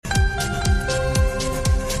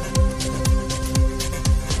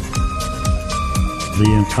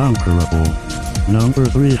The Incomparable. Number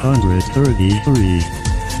 333.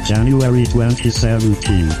 January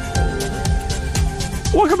 2017.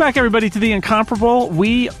 Welcome back, everybody, to The Incomparable.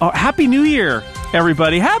 Happy New Year,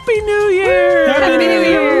 everybody. Happy New Year! Happy New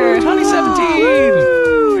Year! 2017!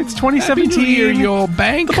 Woo! It's 2017. Happy New Year, your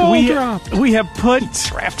bank ball dropped. We have put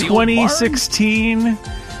 2016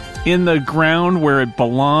 in the ground where it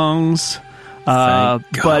belongs.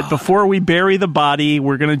 But before we bury the body,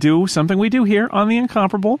 we're going to do something we do here on The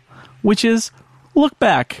Incomparable, which is look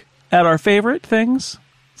back at our favorite things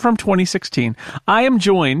from 2016. I'm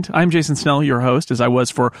Jason Snell, your host, as I was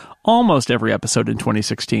for almost every episode in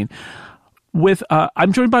 2016.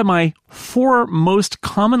 I'm joined by my 4 most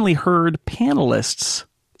commonly heard panelists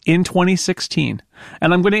in 2016.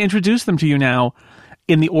 And I'm going to introduce them to you now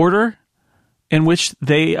in the order in which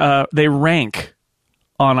they rank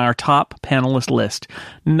on our top panelist list.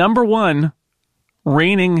 Number 1,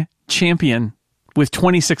 reigning champion with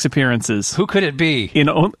 26 appearances. Who could it be?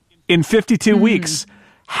 In 52 weeks,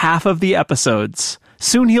 half of the episodes.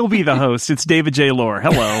 Soon he'll be the host. It's David J. Lohr.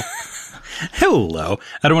 Hello. Hello.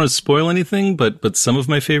 I don't want to spoil anything, but some of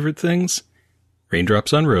my favorite things: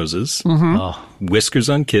 raindrops on roses, whiskers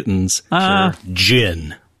on kittens,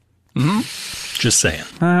 gin. Just saying.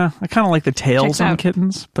 I kind of like the tails on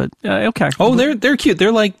kittens, but okay. Oh, they're cute.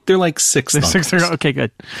 They're like six. Okay, good.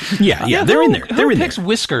 Yeah, they're in there. Who picks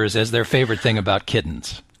whiskers as their favorite thing about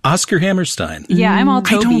kittens? Oscar Hammerstein. Yeah, I'm all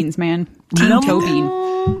toe beans, man. Team toe bean.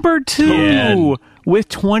 Number 2, with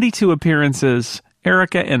 22 appearances,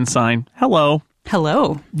 Erica Ensign. Hello.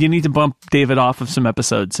 Hello. You need to bump David off of some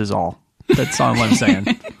episodes is all. That's all I'm saying.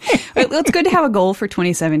 It's good to have a goal for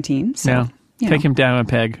 2017. So, Take him down a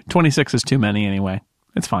peg. 26 is too many anyway.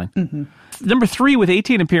 It's fine. Number 3 with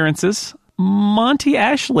 18 appearances, Monty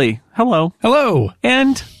Ashley. Hello. Hello.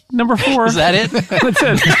 And number 4. Is that it? That's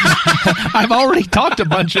it. I've already talked a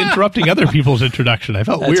bunch interrupting other people's introduction. I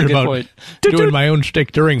felt weird about doing my own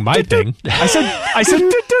shtick during my thing. I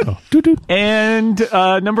said. And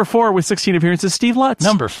number 4 with 16 appearances, Steve Lutz.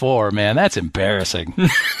 Number 4, man. That's embarrassing.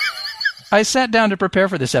 I sat down to prepare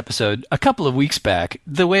for this episode a couple of weeks back,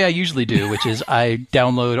 the way I usually do, which is I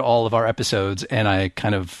download all of our episodes and I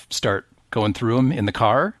kind of start going through them in the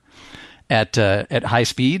car at high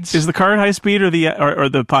speeds. Is the car at high speed or the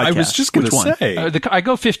podcast? I was just going to say. I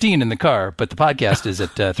go 15 in the car, but the podcast is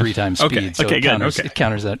at 3 times speed. Okay. So it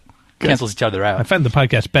counters that. Cancels each other out. I find the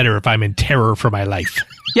podcast better if I'm in terror for my life.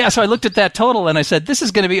 Yeah, so I looked at that total and I said, this is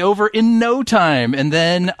going to be over in no time. And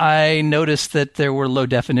then I noticed that there were low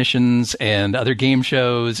definitions and other game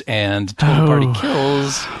shows and Total Party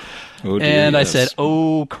Kills. Oh, dear, and I yes. said,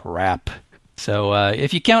 oh, crap. So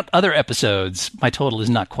if you count other episodes, my total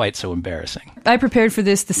is not quite so embarrassing. I prepared for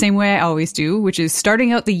this the same way I always do, which is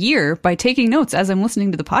starting out the year by taking notes as I'm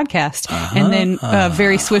listening to the podcast, and then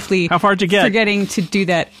very swiftly How far'd you get? forgetting to do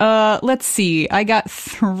that. Let's see. I got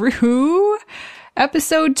through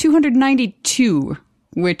episode 292,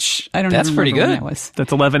 which I don't know. That's pretty good. When that was.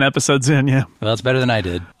 That's 11 episodes in, yeah. Well, it's better than I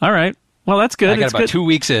did. All right. Well, that's good. I got It's about good. 2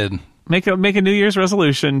 weeks in. Make a New Year's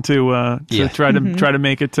resolution to try to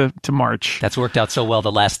make it to March. That's worked out so well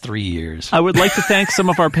the last 3 years. I would like to thank some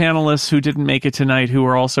of our panelists who didn't make it tonight, who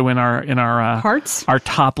are also in our Hearts? our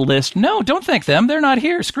top list. No, don't thank them. They're not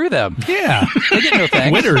here. Screw them. Yeah. They get no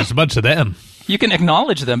thanks. Winners, a bunch of them. You can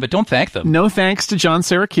acknowledge them, but don't thank them. No thanks to John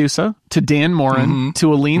Siracusa, to Dan Morin,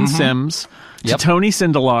 to Aline Sims, to Tony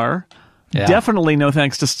Sindelar. Yeah. Definitely no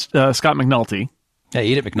thanks to Scott McNulty. Hey,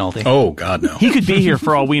 eat it, McNulty. Oh, God, no. He could be here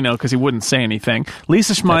for all we know because he wouldn't say anything.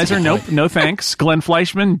 Lisa Schmeiser, nope, no thanks. Glenn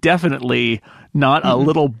Fleischman, definitely not a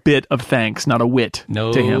little bit of thanks, not a whit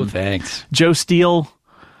No to him. thanks. Joe Steele,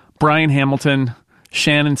 Brian Hamilton,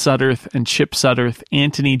 Shannon Sudderth and Chip Sudderth,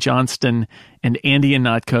 Anthony Johnston, and Andy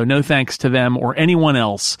Anatko. No thanks to them or anyone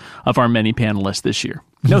else of our many panelists this year.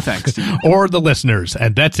 No thanks to you. Or the listeners,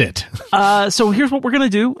 and that's it. So here's what we're going to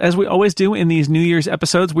do, as we always do in these New Year's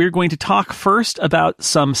episodes. We're going to talk first about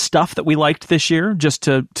some stuff that we liked this year, just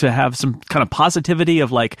to have some kind of positivity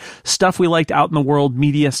of like stuff we liked out in the world,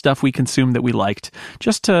 media stuff we consumed that we liked,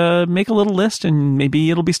 just to make a little list, and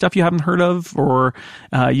maybe it'll be stuff you haven't heard of, or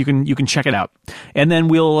you can check it out. And then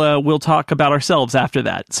we'll talk about ourselves after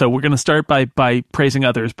that. So we're going to start by praising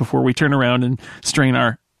others before we turn around and strain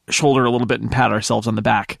our shoulder a little bit and pat ourselves on the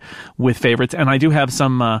back with favorites. And I do have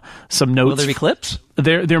some notes. Will there be clips?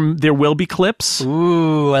 There will be clips.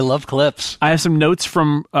 Ooh, I love clips. I have some notes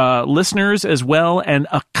from listeners as well, and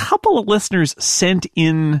a couple of listeners sent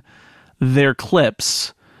in their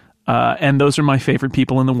clips And those are my favorite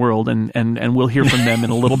people in the world, and we'll hear from them in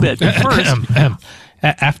a little bit. But first,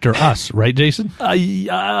 after us, right, Jason?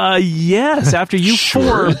 Yes, after you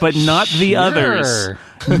four, but not the others.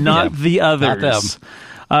 Not the others. Not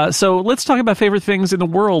them. So let's talk about favorite things in the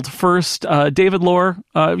world. First, David Lohr,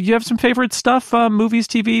 you have some favorite stuff, movies,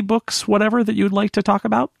 TV, books, whatever, that you'd like to talk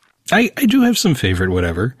about? I do have some favorite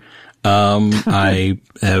whatever. I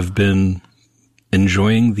have been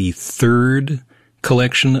enjoying the third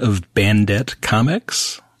collection of Bandette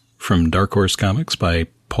comics from Dark Horse Comics by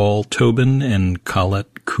Paul Tobin and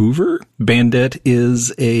Colette Coover. Bandette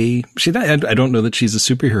is I don't know that she's a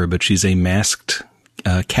superhero, but she's a masked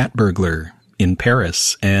cat burglar in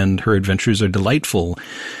Paris, and her adventures are delightful.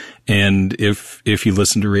 And if you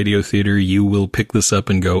listen to Radio Theater, you will pick this up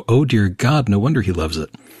and go, oh dear God, no wonder he loves it.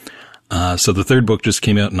 So the third book just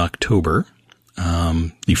came out in October.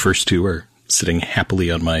 The first two are sitting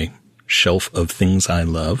happily on my shelf of things I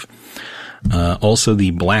love. Also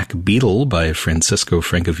the Black Beetle by Francisco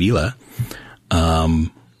Francavilla.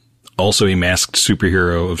 Also a masked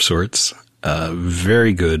superhero of sorts.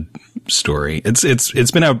 Very good story.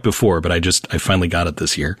 It's been out before, but I finally got it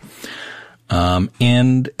this year.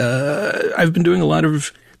 And I've been doing a lot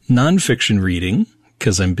of nonfiction reading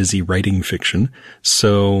because I'm busy writing fiction.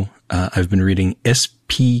 So, I've been reading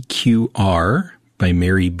SPQR by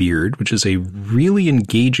Mary Beard, which is a really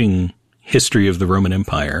engaging history of the Roman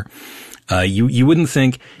Empire. You wouldn't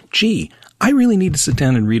think, gee, I really need to sit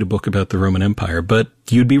down and read a book about the Roman Empire, but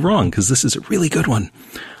you'd be wrong because this is a really good one.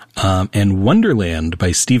 And Wonderland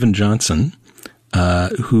by Stephen Johnson,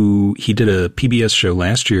 who he did a PBS show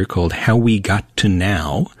last year called How We Got to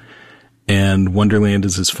Now. And Wonderland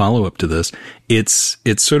is his follow-up to this. It's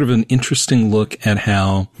sort of an interesting look at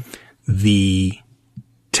how the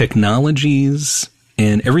technologies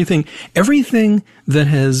and everything that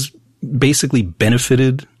has basically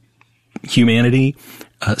benefited humanity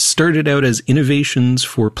started out as innovations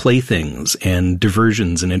for playthings and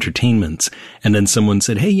diversions and entertainments. And then someone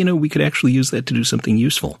said, hey, we could actually use that to do something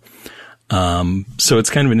useful. So it's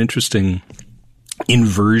kind of an interesting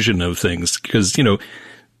inversion of things because,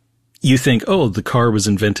 you think, oh, the car was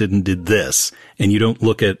invented and did this, and you don't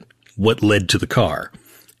look at what led to the car.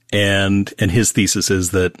 And his thesis is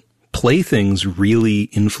that playthings really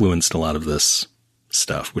influenced a lot of this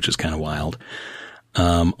stuff, which is kind of wild.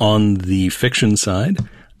 On the fiction side,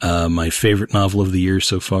 my favorite novel of the year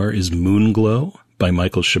so far is Moonglow by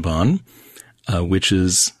Michael Chabon, which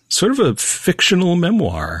is sort of a fictional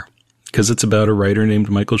memoir because it's about a writer named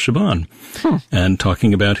Michael Chabon and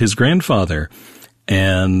talking about his grandfather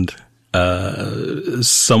and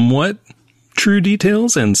somewhat true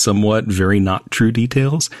details and somewhat very not true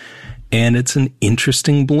details. And it's an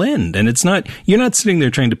interesting blend. And you're not sitting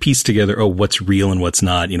there trying to piece together, oh, what's real and what's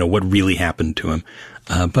not, what really happened to him.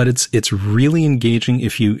 But it's really engaging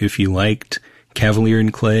if you liked Cavalier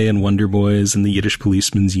and Clay and Wonder Boys and the Yiddish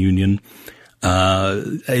Policeman's Union.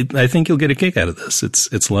 I think you'll get a kick out of this.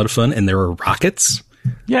 It's a lot of fun. And there are rockets.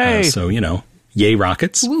 Yay. So, yay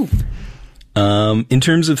rockets. Woo. In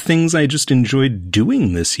terms of things I just enjoyed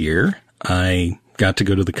doing this year, I got to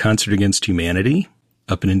go to the Concert Against Humanity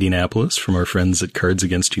up in Indianapolis from our friends at Cards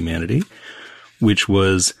Against Humanity, which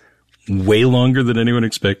was way longer than anyone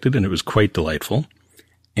expected, and it was quite delightful.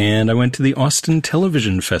 And I went to the Austin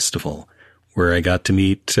Television Festival, where I got to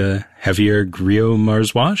meet Javier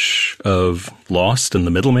Grillo-Marzouach of Lost and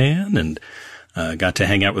The Middleman, and got to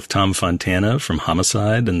hang out with Tom Fontana from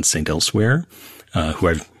Homicide and St. Elsewhere, who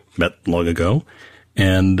I've met long ago,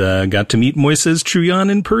 and got to meet Moises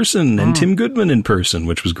Trujan in person and Tim Goodman in person,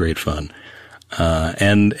 which was great fun.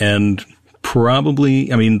 And probably,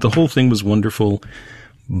 the whole thing was wonderful,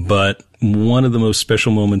 but one of the most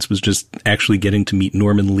special moments was just actually getting to meet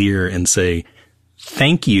Norman Lear and say,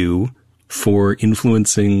 thank you for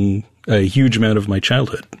influencing a huge amount of my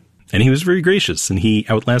childhood. And he was very gracious, and he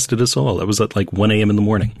outlasted us all. That was at like 1 a.m. in the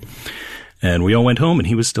morning. And we all went home, and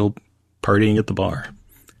he was still partying at the bar.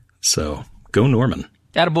 So, go Norman.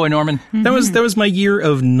 Attaboy, Norman. Mm-hmm. That was my year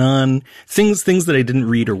of things that I didn't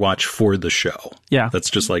read or watch for the show. Yeah.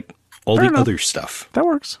 That's just like all the other stuff. That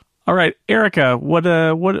works. All right, Erica,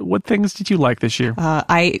 what things did you like this year?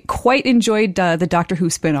 I quite enjoyed the Doctor Who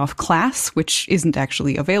spinoff Class, which isn't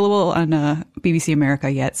actually available on BBC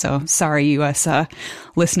America yet, so sorry, US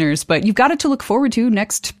listeners, but you've got it to look forward to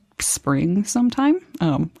next spring sometime.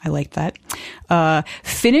 I like that.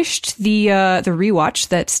 Finished the rewatch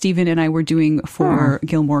that Stephen and I were doing for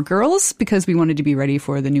Gilmore Girls because we wanted to be ready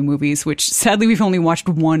for the new movies, which sadly we've only watched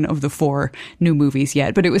one of the 4 new movies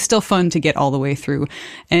yet, but it was still fun to get all the way through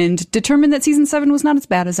and determined that season 7 was not as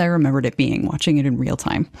bad as I remembered it being, watching it in real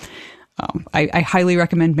time. I highly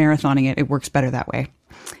recommend marathoning it. It works better that way.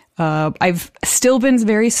 I've still been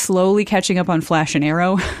very slowly catching up on Flash and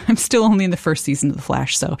Arrow. I'm still only in the first season of The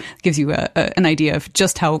Flash, so it gives you an idea of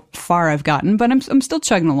just how far I've gotten, but I'm still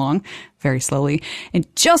chugging along very slowly. And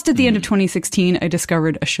just at the end of 2016, I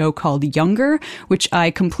discovered a show called Younger, which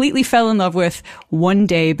I completely fell in love with one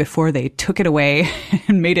day before they took it away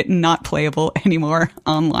and made it not playable anymore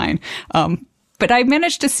online. But I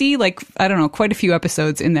managed to see, quite a few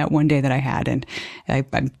episodes in that one day that I had, and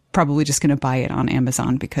I'm probably just going to buy it on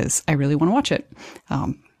Amazon because I really want to watch it.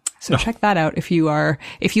 So check that out if you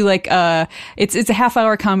like, it's a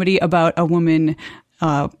half-hour comedy about a woman,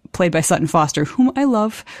 played by Sutton Foster, whom I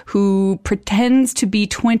love, who pretends to be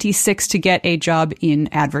 26 to get a job in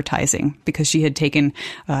advertising because she had taken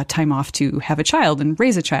time off to have a child and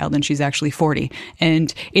raise a child, and she's actually 40.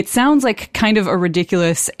 And it sounds like kind of a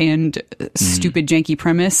ridiculous and stupid, janky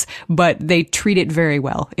premise, but they treat it very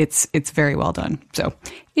well. It's very well done. So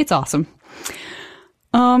it's awesome.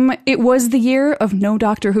 It was the year of no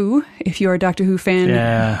Doctor Who, if you're a Doctor Who fan.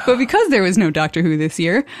 Yeah. But because there was no Doctor Who this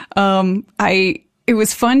year, it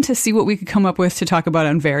was fun to see what we could come up with to talk about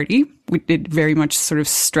on Verity. It very much sort of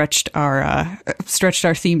stretched our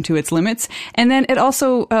theme to its limits. And then it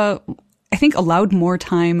also, I think, allowed more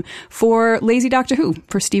time for Lazy Doctor Who,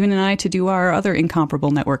 for Stephen and I to do our other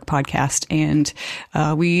Incomparable Network podcast. And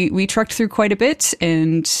we trucked through quite a bit,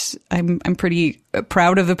 and I'm pretty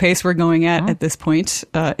proud of the pace we're going at this point.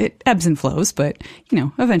 It ebbs and flows, but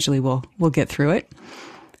eventually we'll get through it.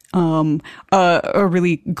 A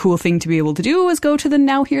really cool thing to be able to do was go to the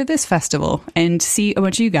Now Hear This festival and see a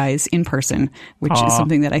bunch of you guys in person, which is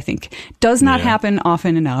something that I think does not happen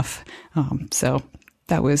often enough. So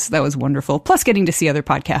that was wonderful. Plus getting to see other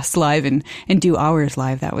podcasts live and do ours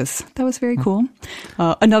live. That was very cool.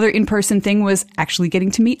 Another in-person thing was actually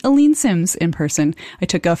getting to meet Aline Sims in person. I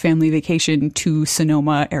took a family vacation to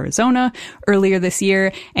Sonoma, Arizona earlier this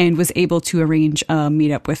year and was able to arrange a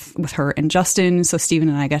meetup with her and Justin. So Stephen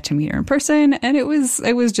and I got to meet her in person, and it was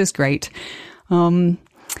just great.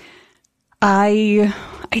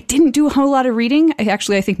 I didn't do a whole lot of reading. I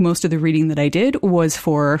think most of the reading that I did was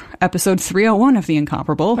for episode 301 of The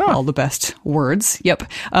Incomparable. Oh. All the best words. Yep.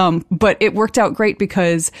 But it worked out great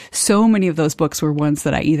because so many of those books were ones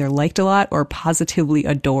that I either liked a lot or positively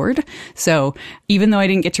adored. So even though I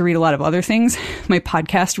didn't get to read a lot of other things, my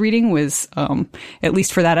podcast reading was, at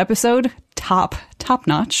least for that episode, top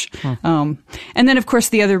notch. And then, of course,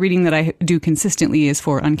 the other reading that I do consistently is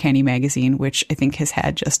for Uncanny Magazine, which I think has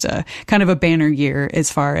had just a kind of a banner year as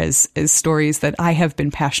far as stories that I have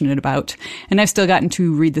been passionate about. And I've still gotten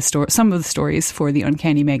to read some of the stories for the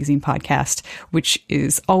Uncanny Magazine podcast, which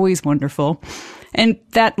is always wonderful. And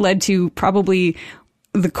that led to probably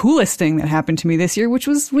the coolest thing that happened to me this year, which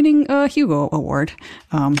was winning a Hugo Award,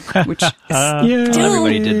 which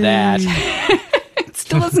everybody did that. It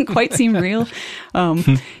still doesn't quite seem real.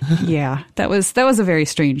 Yeah, that was a very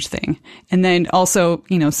strange thing. And then also,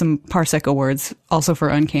 some Parsec awards also for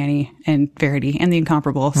Uncanny and Verity and The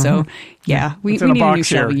Incomparable. So yeah, we need a new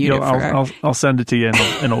shelving unit for I'll send it to you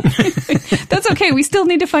and open. That's okay. We still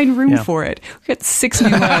need to find room for it. We got 6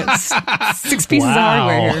 pieces of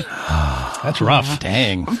hardware here. That's rough.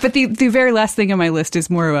 Dang. But the very last thing on my list is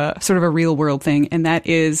more of a sort of a real world thing, and that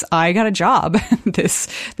is I got a job this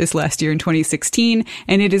last year in 2016,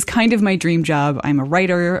 and it is kind of my dream job. I'm a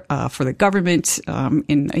writer for the government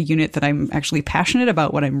in a unit that I'm actually passionate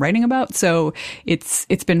about what I'm writing about. So it's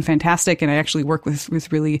been fantastic, and I actually work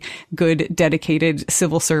with really good, dedicated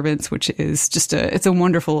civil servants, which is just it's a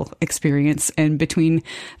wonderful experience. And between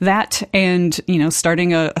that and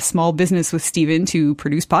starting a small business with Stephen to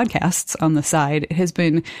produce podcasts on the side, it has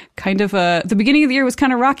been kind of the beginning of the year was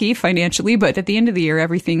kind of rocky financially, but at the end of the year,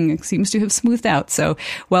 everything seems to have smoothed out. So,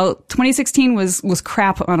 well, 2016 was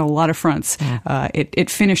crap on a lot of fronts. It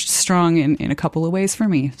finished strong in a couple of ways for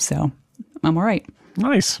me. So I'm all right.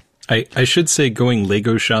 Nice. I should say going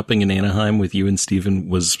Lego shopping in Anaheim with you and Stephen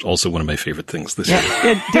was also one of my favorite things this year.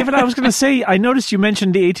 Yeah, David, I was going to say, I noticed you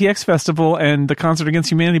mentioned the ATX Festival and the Concert Against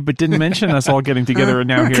Humanity, but didn't mention us all getting together and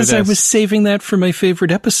now hear this. Because I was saving that for my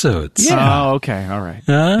favorite episodes. Yeah. Oh, okay. All right.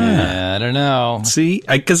 I don't know. See,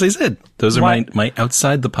 because I said, those are my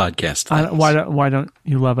outside the podcast things. Why don't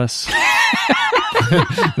you love us?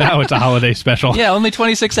 Now it's a holiday special. Yeah, only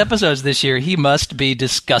 26 episodes this year. He must be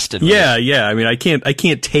disgusted with it. Yeah. I mean, I can't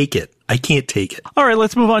take it. I can't take it. All right,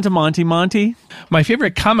 let's move on to Monty. Monty? My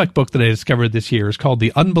favorite comic book that I discovered this year is called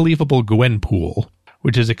The Unbelievable Gwenpool,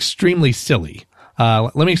 which is extremely silly.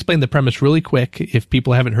 Let me explain the premise really quick if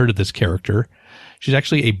people haven't heard of this character. She's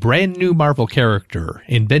actually a brand new Marvel character,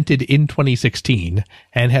 invented in 2016,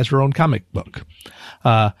 and has her own comic book.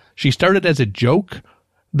 She started as a joke.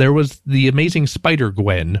 There was the Amazing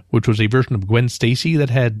Spider-Gwen, which was a version of Gwen Stacy that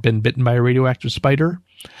had been bitten by a radioactive spider.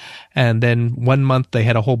 And then 1 month they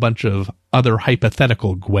had a whole bunch of other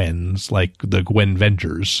hypothetical Gwens, like the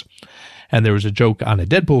Gwenvengers. And there was a joke on a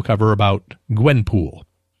Deadpool cover about Gwenpool.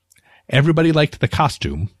 Everybody liked the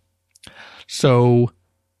costume, so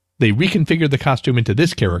they reconfigured the costume into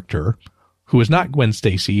this character, who is not Gwen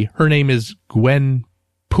Stacy. Her name is Gwen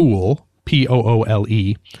Poole, Poole,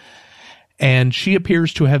 and she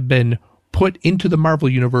appears to have been put into the Marvel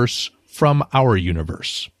Universe from our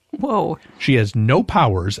universe. Whoa. She has no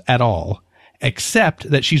powers at all, except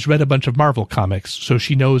that she's read a bunch of Marvel comics, so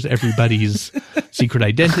she knows everybody's secret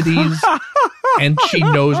identities, and she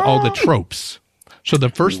knows all the tropes. So the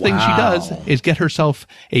first thing she does is get herself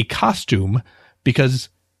a costume, because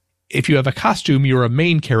if you have a costume, you're a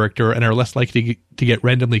main character and are less likely to get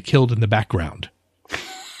randomly killed in the background.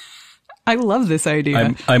 I love this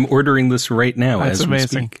idea. I'm ordering this right now. That's as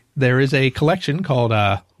amazing. We speak. There is a collection called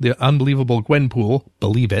The Unbelievable Gwenpool.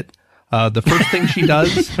 Believe it. The first thing she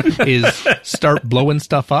does is start blowing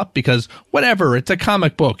stuff up, because whatever, it's a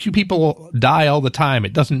comic book. You people die all the time.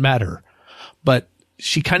 It doesn't matter. But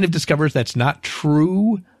she kind of discovers that's not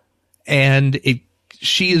true, and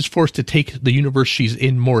she is forced to take the universe she's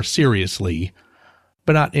in more seriously,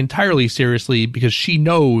 but not entirely seriously, because she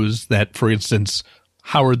knows that, for instance,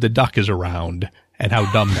 Howard the Duck is around and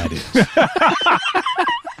how dumb that is.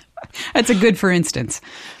 That's a good for instance.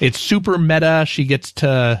 It's super meta. She gets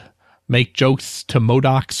to make jokes to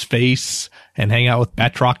MODOK's face and hang out with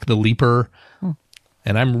Batroc the Leaper,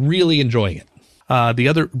 and I'm really enjoying it. The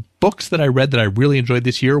other books that I read that I really enjoyed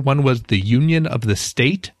this year, one was The Union of the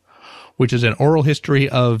State, which is an oral history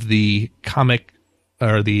of the comic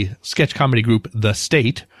or the sketch comedy group The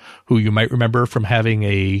State, who you might remember from having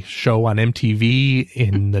a show on MTV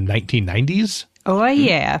in the 1990s. Oh,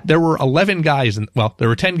 yeah. There were 11 guys, there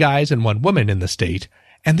were 10 guys and 1 woman in The State,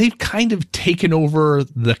 and they've kind of taken over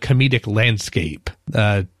the comedic landscape.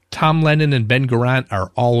 Tom Lennon and Ben Garant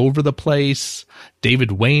are all over the place.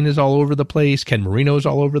 David Wayne is all over the place. Ken Marino is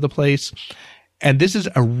all over the place. And this is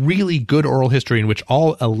a really good oral history in which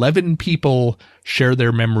all 11 people share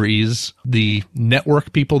their memories. The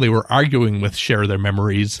network people they were arguing with share their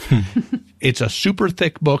memories. It's a super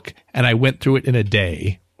thick book, and I went through it in a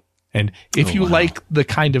day. And if you like the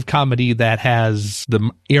kind of comedy that has the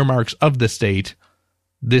earmarks of The State,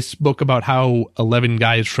 this book about how 11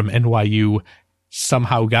 guys from NYU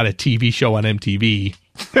somehow got a TV show on MTV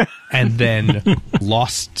and then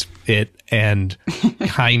lost it and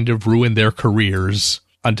kind of ruined their careers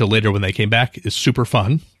until later when they came back is super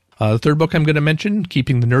fun. The third book I'm going to mention,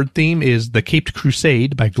 keeping the nerd theme, is The Caped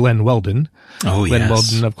Crusade by Glenn Weldon. Oh, Glenn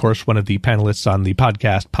Weldon, of course, one of the panelists on the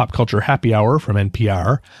podcast Pop Culture Happy Hour from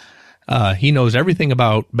NPR. He knows everything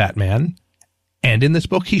about Batman, and in this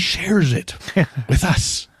book, he shares it with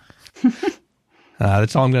us.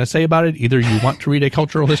 That's all I'm going to say about it. Either you want to read a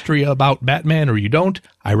cultural history about Batman or you don't.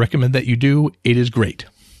 I recommend that you do. It is great.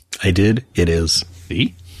 I did. It is.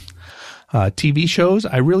 See? TV shows.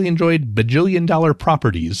 I really enjoyed Bajillion Dollar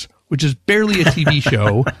Properties, which is barely a TV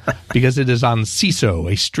show because it is on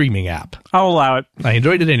CISO, a streaming app. I'll allow it. I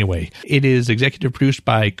enjoyed it anyway. It is executive produced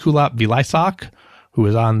by Kulap Vilaysack, who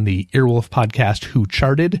is on the Earwolf podcast Who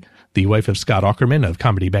Charted, the wife of Scott Aukerman of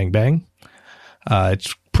Comedy Bang Bang.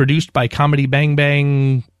 It's produced by Comedy Bang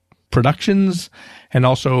Bang Productions, and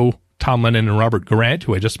also Tom Lennon and Robert Garant,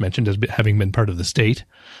 who I just mentioned as having been part of The State.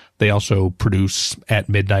 They also produce At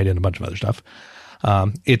Midnight and a bunch of other stuff.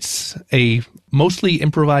 It's a mostly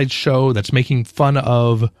improvised show that's making fun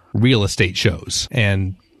of real estate shows,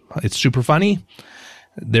 and it's super funny.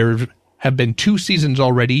 There have been 2 seasons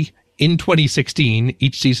already in 2016.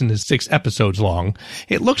 Each season is 6 episodes long.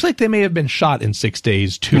 It looks like they may have been shot in 6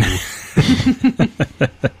 days, too.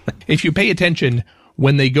 If you pay attention,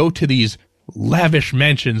 when they go to these lavish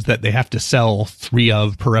mansions that they have to sell 3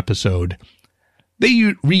 of per episode, they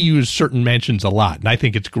reuse certain mansions a lot. And I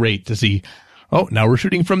think it's great to see, oh, now we're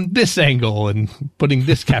shooting from this angle and putting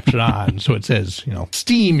this caption on. So it says,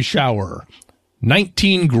 steam shower,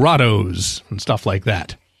 19 grottos, and stuff like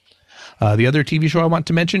that. The other TV show I want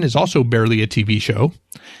to mention is also barely a TV show.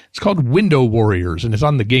 It's called Window Warriors, and it's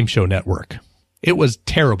on the Game Show Network. It was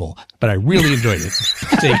terrible, but I really enjoyed it.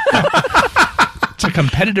 It's a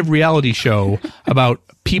competitive reality show about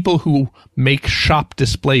people who make shop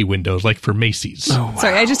display windows, like for Macy's. Oh, wow.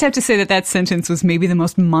 Sorry, I just have to say that sentence was maybe the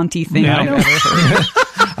most Monty thing I've ever heard.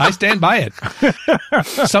 I stand by it.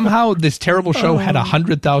 Somehow this terrible show had a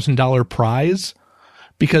 $100,000 prize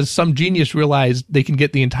because some genius realized they can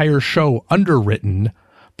get the entire show underwritten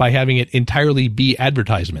by having it entirely be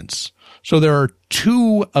advertisements. So there are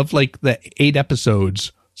 2 of like the 8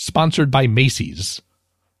 episodes sponsored by Macy's,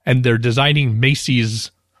 and they're designing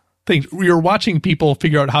Macy's things. You're watching people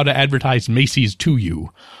figure out how to advertise Macy's to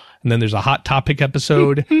you. And then there's a Hot Topic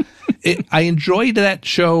episode. I enjoyed that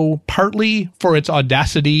show partly for its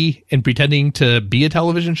audacity in pretending to be a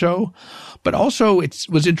television show, but also it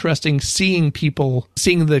was interesting seeing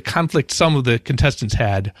the conflict some of the contestants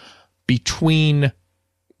had between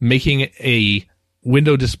making a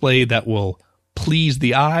window display that will please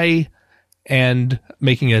the eye and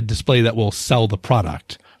making a display that will sell the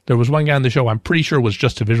product. There was one guy on the show I'm pretty sure was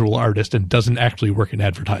just a visual artist and doesn't actually work in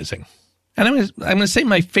advertising. And I'm going to say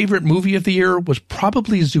my favorite movie of the year was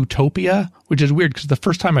probably Zootopia, which is weird because the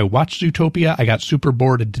first time I watched Zootopia, I got super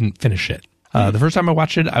bored and didn't finish it. The first time I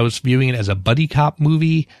watched it, I was viewing it as a buddy cop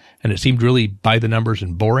movie, and it seemed really by the numbers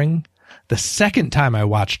and boring. The second time I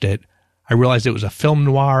watched it, I realized it was a film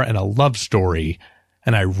noir and a love story,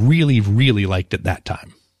 and I really, really liked it that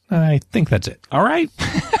time. I think that's it. All right.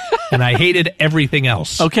 And I hated everything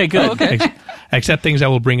else. Okay, good. Except things I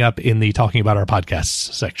will bring up in the Talking About Our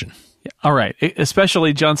Podcasts section. All right.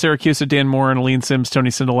 Especially John Syracuse, Dan Moore, and Aline Sims, Tony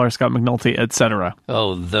Sindelar, Scott McNulty, etc.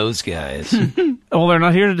 Oh, those guys. Well, they're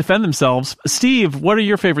not here to defend themselves. Steve, what are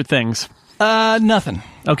your favorite things? Nothing.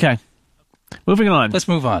 Okay. Moving on. Let's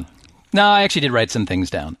move on. No, I actually did write some things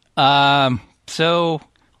down. So,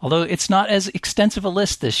 although it's not as extensive a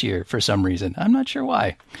list this year for some reason. I'm not sure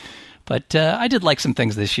why. But I did like some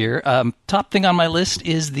things this year. Top thing on my list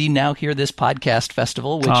is the Now Hear This Podcast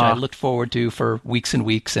Festival, which I looked forward to for weeks and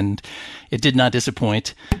weeks, and it did not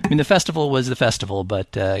disappoint. I mean, the festival was the festival,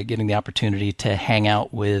 but getting the opportunity to hang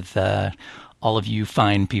out with all of you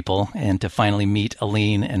fine people and to finally meet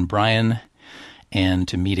Aline and Brian and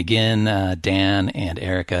to meet again Dan and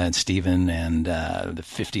Erica and Steven and the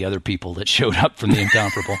 50 other people that showed up from the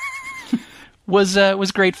Incomparable.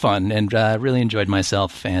 was great fun, and really enjoyed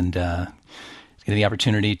myself, and getting the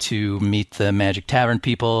opportunity to meet the Magic Tavern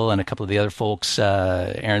people and a couple of the other folks,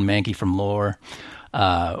 Aaron Mankey from Lore,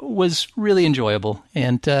 was really enjoyable,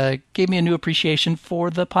 and gave me a new appreciation for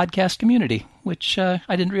the podcast community, which I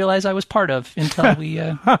didn't realize I was part of until we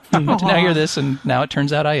got to Now Hear This, and now it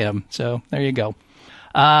turns out I am. So there you go.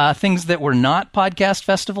 Things that were not podcast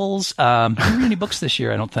festivals. I didn't read any books this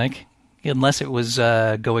year, I don't think. Unless it was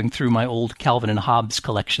going through my old Calvin and Hobbes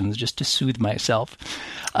collections just to soothe myself.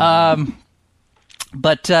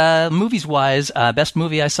 But movies-wise, best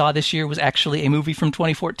movie I saw this year was actually a movie from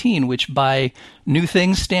 2014, which by New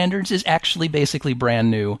Things standards is actually basically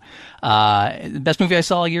brand new. The best movie I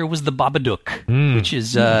saw all year was The Babadook, which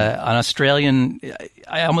is an Australian...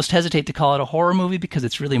 I almost hesitate to call it a horror movie because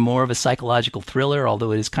it's really more of a psychological thriller,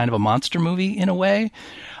 although it is kind of a monster movie in a way.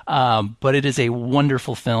 But it is a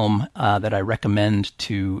wonderful film that I recommend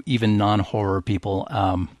to even non-horror people.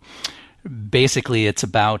 Basically, it's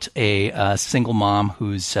about a single mom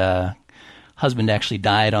whose husband actually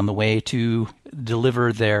died on the way to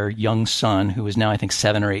deliver their young son, who is now, I think,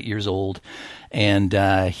 7 or 8 years old. And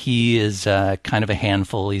he is kind of a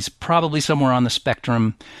handful. He's probably somewhere on the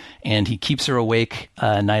spectrum, and he keeps her awake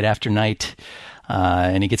night after night.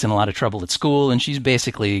 And he gets in a lot of trouble at school, and she's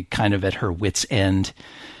basically kind of at her wit's end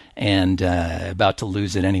and about to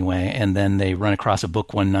lose it anyway. And then they run across a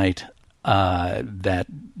book one night that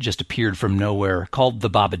just appeared from nowhere called The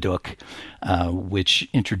Babadook, which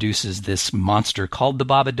introduces this monster called The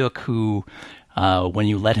Babadook who, when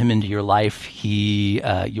you let him into your life,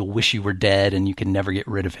 you'll wish you were dead and you can never get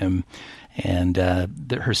rid of him. And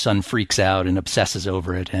her son freaks out and obsesses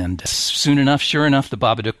over it. And soon enough, sure enough, the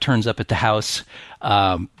Babadook turns up at the house.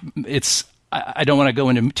 I don't want to go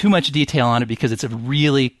into too much detail on it because it's a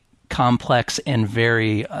really complex and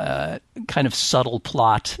very kind of subtle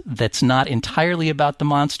plot that's not entirely about the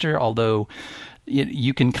monster, although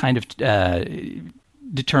you can kind of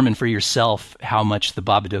determine for yourself how much the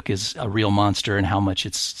Babadook is a real monster and how much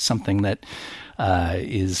it's something that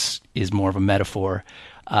is more of a metaphor.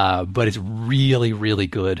 But it's really, really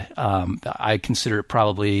good. I consider it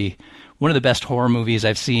probably one of the best horror movies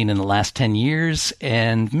I've seen in the last 10 years,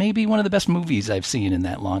 and maybe one of the best movies I've seen in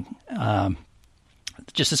that long.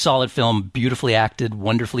 Just a solid film, beautifully acted,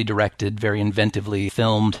 wonderfully directed, very inventively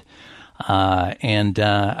filmed, and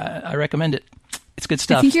I recommend it. It's good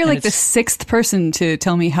stuff. I think you're like the 6th person to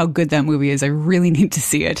tell me how good that movie is. I really need to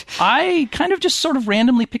see it. I kind of just sort of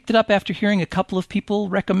randomly picked it up after hearing a couple of people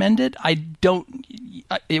recommend it.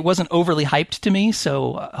 it wasn't overly hyped to me,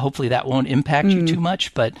 so hopefully that won't impact you too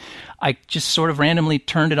much. But I just sort of randomly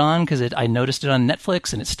turned it on because I noticed it on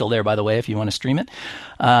Netflix, and it's still there, by the way, if you want to stream it.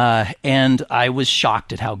 And I was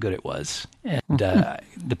shocked at how good it was. And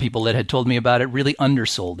the people that had told me about it really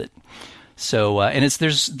undersold it. So, and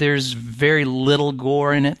there's very little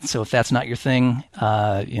gore in it. So if that's not your thing,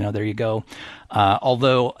 there you go.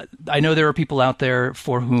 Although I know there are people out there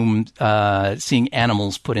for whom seeing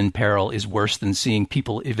animals put in peril is worse than seeing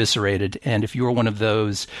people eviscerated. And if you're one of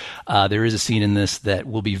those, there is a scene in this that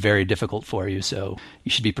will be very difficult for you. So you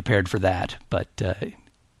should be prepared for that. But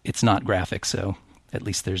it's not graphic, so at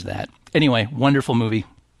least there's that. Anyway, wonderful movie.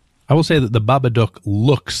 I will say that the Babadook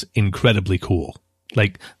looks incredibly cool.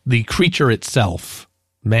 Like the creature itself,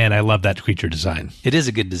 man, I love that creature design. It is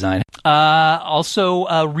a good design.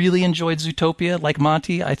 Also, really enjoyed Zootopia, like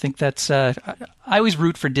Monty. I think that's... I always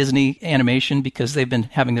root for Disney animation because they've been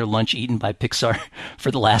having their lunch eaten by Pixar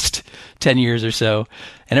for the last 10 years or so.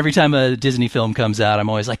 And every time a Disney film comes out, I'm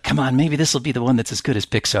always like, come on, maybe this will be the one that's as good as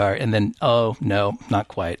Pixar. And then, oh, no, not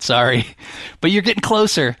quite. Sorry. But you're getting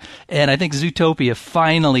closer. And I think Zootopia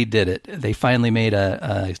finally did it. They finally made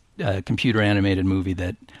a computer animated movie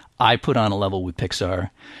that I put on a level with Pixar.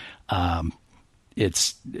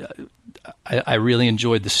 I really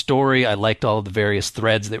enjoyed the story. I liked all of the various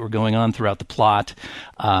threads that were going on throughout the plot.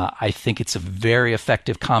 I think it's a very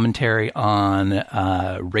effective commentary on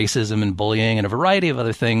racism and bullying and a variety of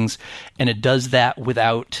other things. And it does that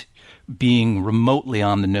without being remotely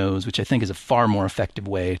on the nose, which I think is a far more effective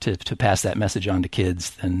way to pass that message on to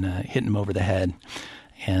kids than hitting them over the head.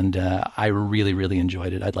 And I really, really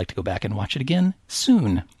enjoyed it. I'd like to go back and watch it again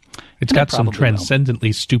soon. It's got some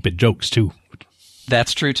transcendently stupid jokes, too.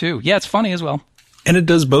 That's true, too. Yeah, it's funny as well. And it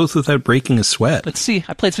does both without breaking a sweat. Let's see.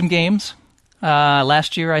 I played some games.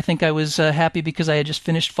 Last year, I think I was happy because I had just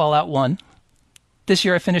finished Fallout 1. This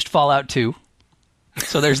year, I finished Fallout 2.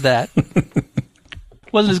 So there's that.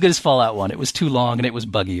 Wasn't as good as Fallout 1. It was too long and it was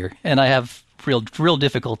buggier. And I have real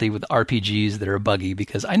difficulty with RPGs that are buggy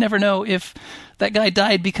because I never know if that guy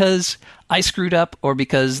died because I screwed up or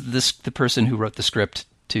because the person who wrote the script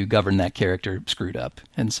to govern that character screwed up.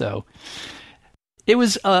 And so it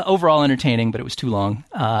was overall entertaining, but it was too long.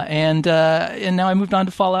 And now I moved on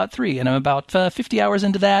to Fallout 3, and I'm about 50 hours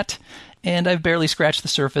into that, and I've barely scratched the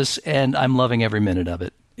surface, and I'm loving every minute of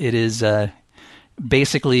it. It is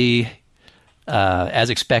basically, as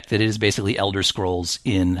expected, it is basically Elder Scrolls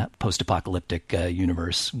in post-apocalyptic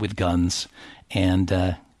universe with guns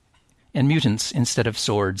and mutants instead of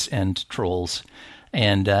swords and trolls.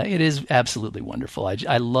 And it is absolutely wonderful.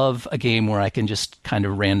 I love a game where I can just kind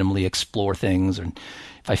of randomly explore things. And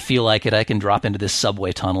if I feel like it, I can drop into this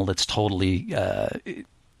subway tunnel that's totally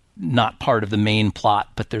not part of the main plot,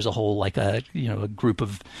 but there's a whole a group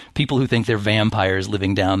of people who think they're vampires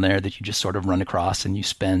living down there that you just sort of run across, and you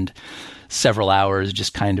spend several hours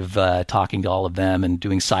just kind of talking to all of them and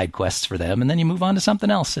doing side quests for them, and then you move on to something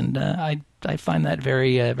else. And I find that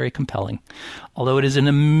very, very compelling. Although it is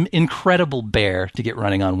an incredible bear to get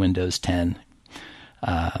running on Windows 10.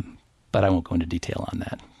 But I won't go into detail on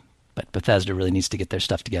that. But Bethesda really needs to get their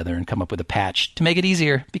stuff together and come up with a patch to make it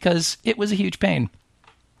easier because it was a huge pain.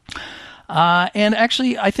 And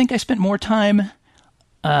actually, I think I spent more time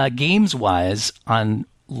games-wise on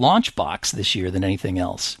Launchbox this year than anything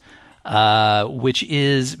else. Which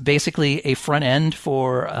is basically a front end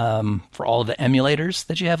for all of the emulators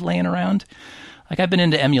that you have laying around. Like, I've been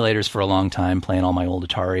into emulators for a long time, playing all my old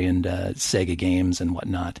Atari and Sega games and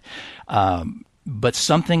whatnot. But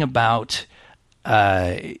something about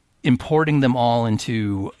importing them all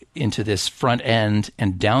into this front end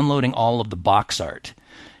and downloading all of the box art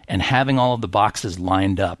and having all of the boxes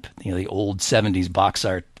lined up, the old 70s box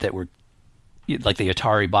art that were like the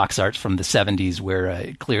Atari box art from the 70s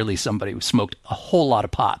where clearly somebody smoked a whole lot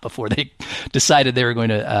of pot before they decided they were going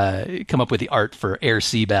to come up with the art for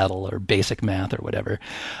Air-Sea Battle or Basic Math or whatever.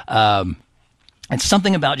 And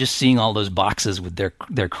something about just seeing all those boxes with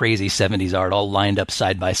their crazy 70s art all lined up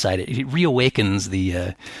side by side, it reawakens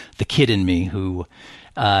the kid in me who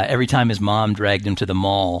every time his mom dragged him to the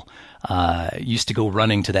mall used to go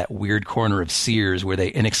running to that weird corner of Sears where they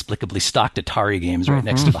inexplicably stocked Atari games right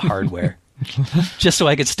next to the hardware. Just so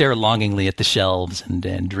I could stare longingly at the shelves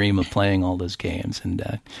and dream of playing all those games.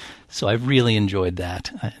 And so I really enjoyed that.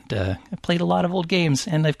 And I played a lot of old games,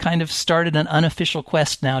 and I've kind of started an unofficial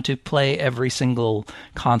quest now to play every single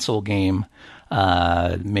console game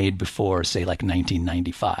made before, say, like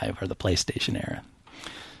 1995 or the PlayStation era.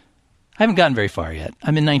 I haven't gotten very far yet.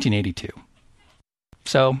 I'm in 1982.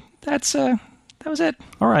 So that was it.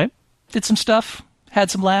 All right. Did some stuff, had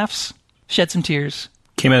some laughs, shed some tears.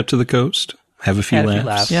 Came out to the coast. Have a few Had a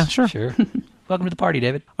laughs. few laughs. Yeah, sure. Welcome to the party,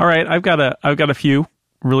 David. All right, I've got a few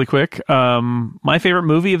really quick. My favorite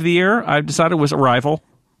movie of the year, I've decided, was Arrival.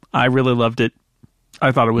 I really loved it.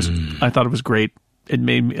 I thought it was great. It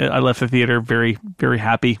made me, I left the theater very, very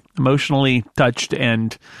happy, emotionally touched,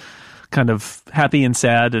 and kind of happy and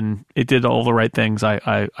sad, and it did all the right things.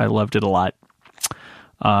 I loved it a lot.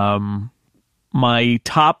 My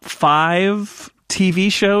top 5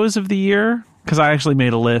 TV shows of the year, because I actually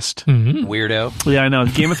made a list. Weirdo. Yeah, I know.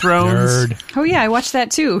 Game of Thrones. Nerd. Oh, yeah, I watched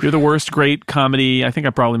that too. You're the Worst, great comedy. I think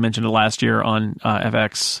I probably mentioned it last year on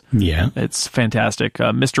FX. Yeah. It's fantastic.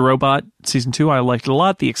 Mr. Robot, season 2, I liked it a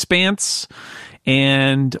lot. The Expanse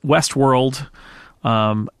and Westworld.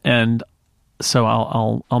 And so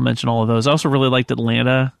I'll mention all of those. I also really liked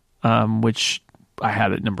Atlanta, which I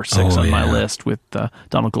had at number 6 on my list with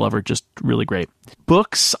Donald Glover. Just really great.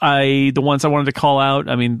 Books, the ones I wanted to call out.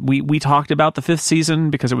 I mean, we talked about the 5th season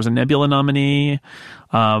because it was a Nebula nominee,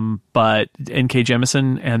 but N.K.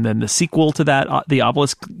 Jemisin, and then the sequel to that, The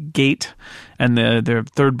Obelisk Gate, and their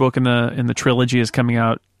 3rd book in the trilogy is coming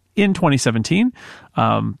out in 2017.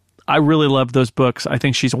 I really loved those books. I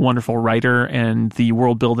think she's a wonderful writer, and the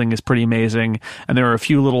world building is pretty amazing. And there are a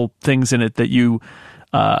few little things in it that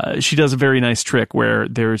she does a very nice trick where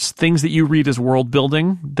there's things that you read as world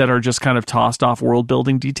building that are just kind of tossed off world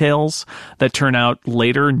building details that turn out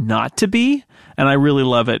later not to be. And I really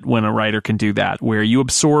love it when a writer can do that, where you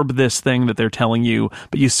absorb this thing that they're telling you,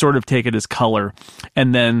 but you sort of take it as color.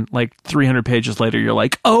 And then like 300 pages later, you're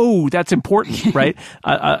like, oh, that's important, right?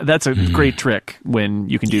 That's a great trick when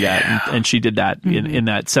you can do that. And she did that in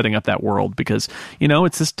that setting up that world, because,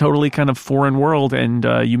 it's this totally kind of foreign world, and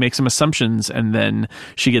you make some assumptions, and then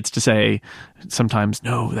she gets to say sometimes,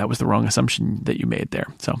 no, that was the wrong assumption that you made there.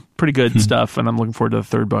 So pretty good stuff, and I'm looking forward to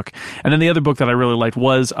the 3rd book. And then the other book that I really liked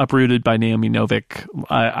was Uprooted by Naomi Novik.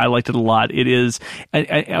 I liked it a lot. It is,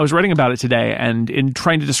 I was writing about it today, and in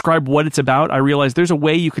trying to describe what it's about, I realized there's a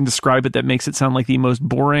way you can describe it that makes it sound like the most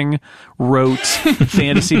boring, rote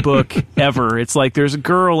fantasy book ever. It's like there's a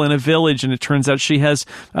girl in a village, and it turns out she has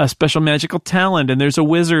a special magical talent, and there's a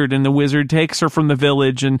wizard, and the wizard takes her from the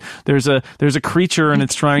village, and there's a creature, and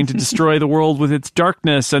it's trying to destroy the world with its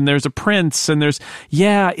darkness, and there's a prince, and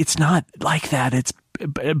it's not like that.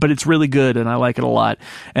 But it's really good, and I like it a lot.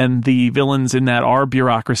 And the villains in that are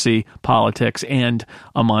bureaucracy, politics, and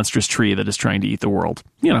a monstrous tree that is trying to eat the world.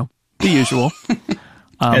 The usual.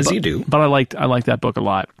 As you do. But I liked that book a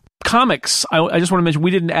lot. Comics. I just want to mention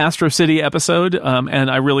we did an Astro City episode, and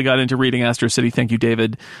I really got into reading Astro City. Thank you,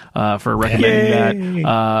 David, for recommending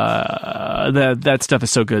that. That stuff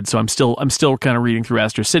is so good. So I'm still kind of reading through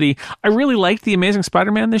Astro City. I really liked The Amazing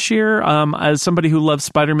Spider-Man this year. As somebody who loves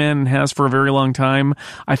Spider-Man and has for a very long time,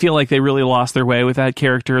 I feel like they really lost their way with that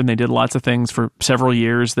character, and they did lots of things for several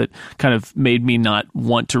years that kind of made me not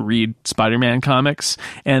want to read Spider-Man comics.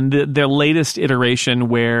 And their latest iteration,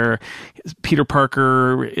 where Peter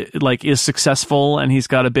Parker is successful, and he's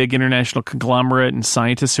got a big international conglomerate and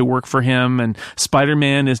scientists who work for him, and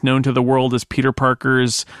Spider-Man is known to the world as Peter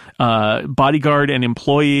Parker's bodyguard and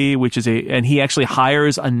employee, and he actually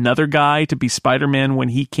hires another guy to be Spider-Man when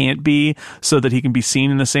he can't be, so that he can be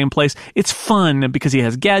seen in the same place. It's fun because he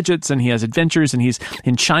has gadgets and he has adventures, and he's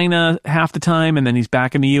in China half the time, and then he's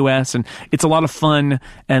back in the US, and it's a lot of fun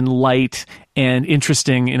and light and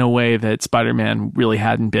interesting in a way that Spider-Man really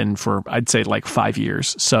hadn't been for, I'd say, like 5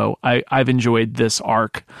 years. So I've enjoyed this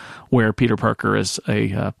arc where Peter Parker is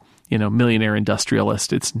a millionaire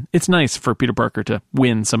industrialist. It's nice for Peter Parker to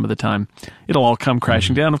win some of the time. It'll all come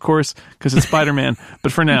crashing down, of course, because it's Spider-Man.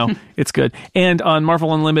 But for now, it's good. And on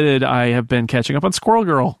Marvel Unlimited, I have been catching up on Squirrel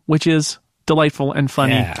Girl, which is delightful and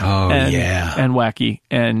funny and wacky.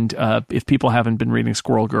 And if people haven't been reading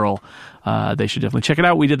Squirrel Girl, they should definitely check it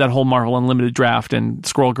out. We did that whole Marvel Unlimited draft, and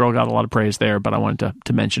Squirrel Girl got a lot of praise there, but I wanted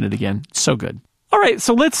to mention it again. So good. All right,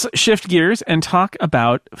 so let's shift gears and talk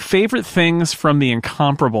about favorite things from the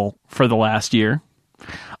Incomparable for the last year.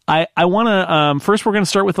 I want to, first we're going to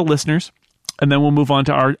start with the listeners, and then we'll move on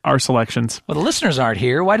to our selections. Well, the listeners aren't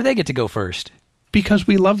here. Why do they get to go first? Because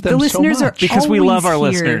we love them so much. The listeners are because we love our here,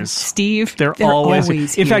 listeners. Steve. They're always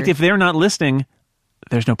here. In fact, if they're not listening,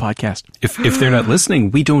 there's no podcast. If they're not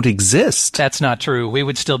listening, we don't exist. That's not true. We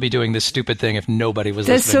would still be doing this stupid thing if nobody was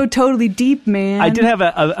That's listening. so totally deep, man. I did have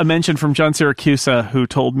a mention from John Siracusa, who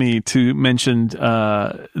told me to mention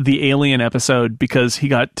the Alien episode because he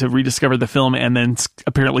got to rediscover the film and then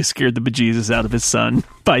apparently scared the bejesus out of his son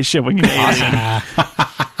by showing an alien.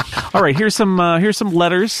 All right, here's some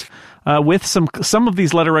letters with some of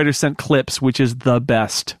these letter writers sent clips, which is the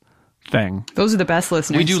best. thing. Those are the best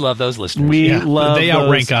listeners. We do love those listeners. We love They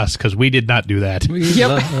outrank us because we did not do that. We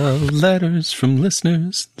love letters from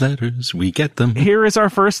listeners. Letters, we get them. Here is our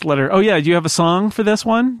first letter. Oh, yeah. Do you have a song for this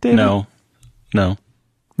one, David? No. No?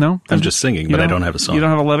 I'm just singing, but I don't have a song. You don't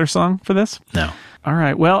have a letter song for this? No. All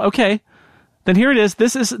right. Well, okay. Then here it is.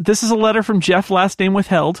 This is a letter from Jeff, last name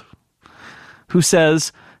withheld, who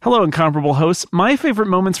says, "Hello, Incomparable hosts. My favorite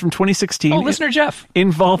moments from 2016 listener Jeff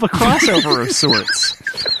involve a crossover of sorts.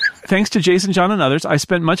 Thanks to Jason, John, and others, I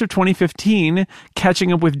spent much of 2015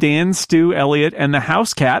 catching up with Dan, Stu, Elliot, and the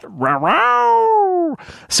house cat. Row.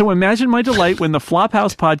 So imagine my delight when the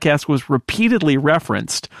Flophouse podcast was repeatedly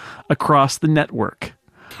referenced across the network.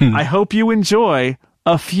 I hope you enjoy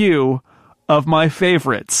a few of my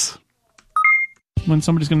favorites." When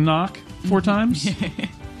somebody's going to knock 4 times,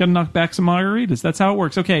 got to knock back some margaritas. That's how it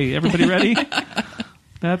works. Okay, everybody ready?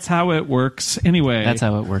 That's how it works. Anyway. That's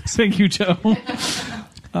how it works. Thank you, Joe.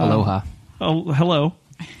 Aloha. Hello.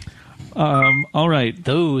 All right.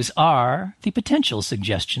 Those are the potential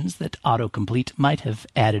suggestions that autocomplete might have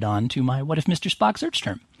added on to my What If Mr. Spock search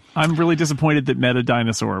term. I'm really disappointed that Meta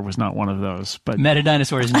Dinosaur was not one of those. But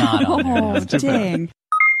Metadinosaur is not on there. Oh, dang.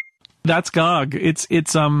 that's GOG. It's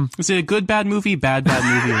Is it a good, bad movie, bad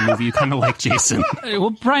movie, or a movie you kind of like, Jason? Well,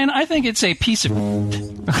 Brian, I think it's a piece of...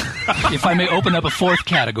 if I may open up a fourth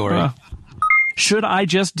category. Should I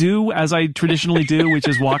just do as I traditionally do, which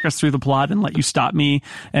is walk us through the plot and let you stop me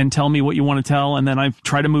and tell me what you want to tell, and then I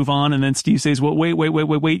try to move on, and then Steve says, "Well,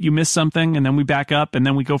 wait, you missed something," and then we back up, and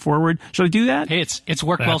then we go forward. Should I do that? Hey, it's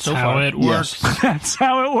worked well so That's how far. it works. That's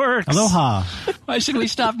how it works. Aloha. Why should we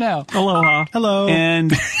stop now? Aloha. Hello.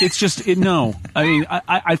 And it's just, no. I mean,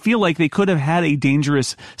 I feel like they could have had a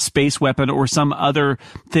dangerous space weapon or some other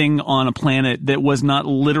thing on a planet that was not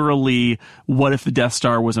literally, what if the Death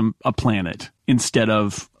Star was a planet instead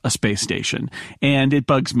of a space station? And it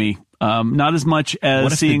bugs me. Not as much as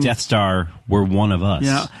What if seeing the Death Star were one of us?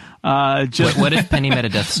 Yeah. What if Penny met a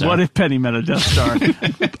Death Star? What if Penny met a Death Star?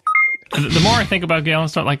 The more I think about Galen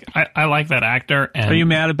Starr, like I like that actor. And Are you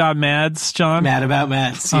mad about Mads, John? Mad about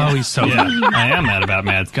Mads. Yeah. Oh, he's so yeah, I am mad about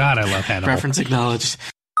Mads. God, I love Hannibal. Reference acknowledged.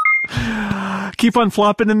 Keep on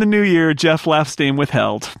flopping in the new year. Jeff Laughstein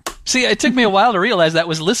withheld. See, it took me a while to realize that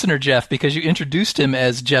was listener Jeff because you introduced him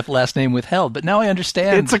as Jeff, last name withheld. But now I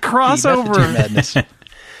understand. It's a the crossover. method to madness.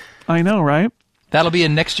 I know, right? That'll be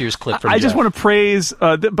in next year's clip from I Jeff. just want to praise,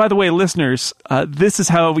 by the way, listeners, this is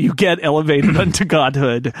how you get elevated unto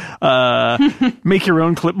godhood. Make your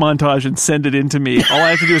own clip montage and send it in to me. All I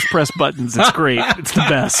have to do is press buttons. It's great. It's the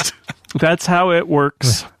best. That's how it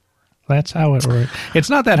works. That's how it works. It's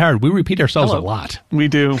not that hard. We repeat ourselves a lot. We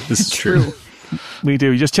do. This is true. We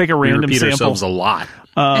do. You just take a We random repeat sample. ourselves a lot.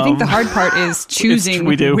 I think the hard part is choosing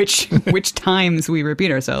we do. which times we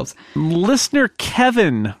repeat ourselves. Listener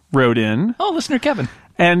Kevin wrote in Oh, listener Kevin.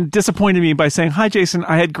 and disappointed me by saying, "Hi, Jason.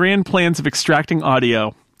 I had grand plans of extracting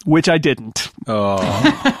audio, which I didn't.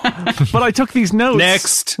 But I took these notes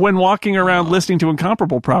Next. when walking around listening to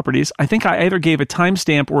Incomparable properties. I think I either gave a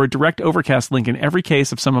timestamp or a direct overcast link in every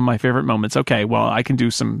case of some of my favorite moments. Okay, well, I can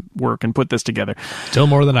do some work and put this together. Still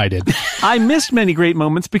more than I did. I missed many great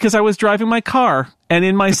moments because I was driving my car and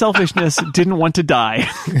in my selfishness didn't want to die.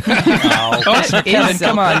 Oh, Kevin,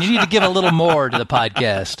 come on. You need to give a little more to the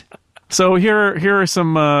podcast. So here are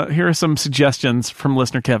some suggestions from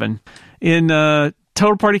listener Kevin. In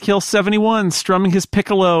Total Party Kill 71, strumming his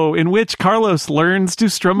piccolo, in which Carlos learns to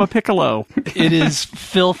strum a piccolo. It is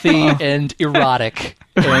filthy and erotic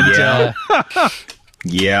and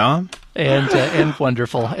Yeah. and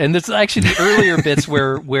wonderful. And it's actually the earlier bits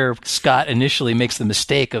where Scott initially makes the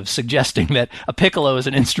mistake of suggesting that a piccolo is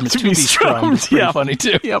an instrument to be strummed. It's pretty funny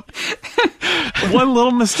too. Yep. One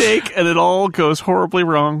little mistake and it all goes horribly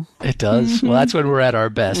wrong. It does. Well, that's when we're at our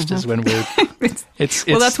best. Is when we're. It's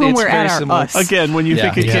that's when we're very at our similar. us. Again, when you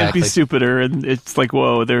Yeah, think it can't be exactly. stupider, and it's like,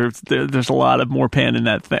 whoa, there's a lot of more pan in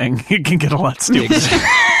that thing. It can get a lot stupider.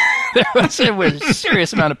 There was a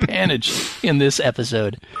serious amount of panage in this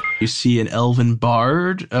episode. You see an elven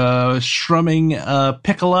bard strumming a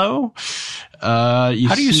piccolo. How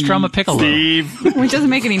do you strum a piccolo? It doesn't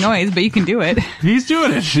make any noise, but you can do it. He's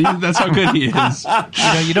doing it. That's how good he is.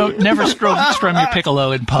 You don't never strum your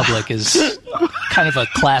piccolo in public is kind of a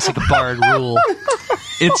classic bard rule.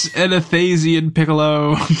 It's an Athasian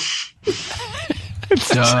piccolo.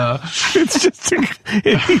 Duh. It's just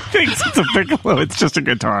he thinks it's a piccolo. It's just a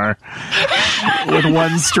guitar with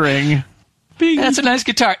one string. That's a nice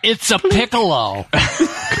guitar. It's a piccolo.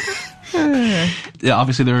 Yeah,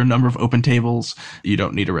 obviously, there are a number of open tables. You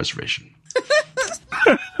don't need a reservation.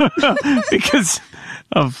 Because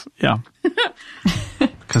of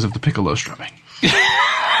Because of the piccolo strumming.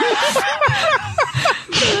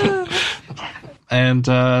 And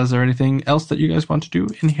is there anything else that you guys want to do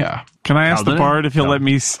in here? Can I ask the bard if he'll let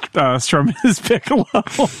me strum his piccolo?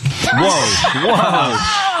 Whoa.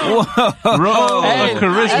 Roll a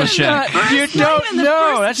charisma check. You don't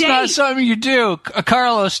know. That's not something you do.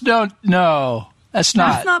 Carlos, don't. No. That's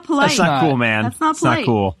not. That's not polite. That's not cool, man. That's not polite. It's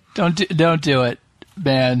not cool. Don't do it,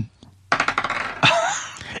 man.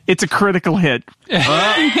 It's a critical hit. All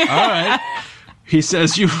right. He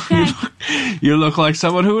says you look like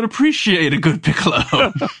someone who would appreciate a good piccolo.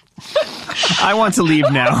 I want to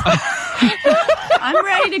leave now. I'm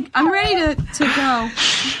ready to go.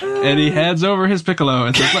 And he hands over his piccolo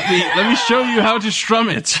and says, "Let me show you how to strum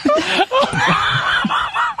it."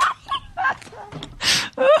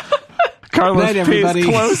 Carlos Night, pays everybody.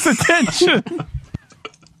 close attention.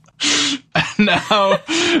 Now,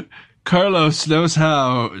 Carlos knows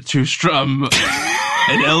how to strum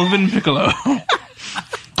an elven piccolo.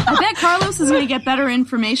 I bet Carlos is going to get better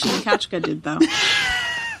information than Kachka did, though.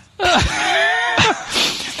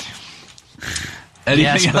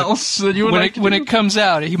 Anything else that you would like to do? When it comes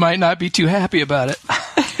out, he might not be too happy about it.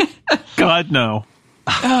 God, no.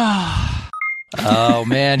 Oh,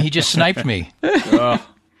 man, he just sniped me.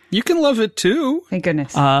 You can love it too. Thank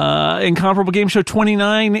goodness. Incomparable Game Show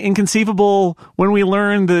 29, Inconceivable, when we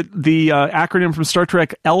learned that the acronym from Star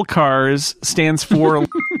Trek LCARS stands for...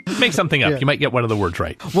 Make something up. Yeah. You might get one of the words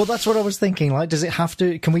right. Well, that's what I was thinking. Like, does it have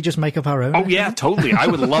to? Can we just make up our own? Oh, yeah, totally. I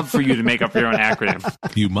would love for you to make up your own acronym.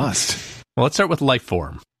 You must. Well, let's start with life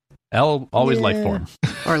form. L, always Yeah. life form.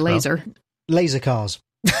 Or laser. Laser cars.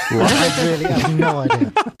 I really have no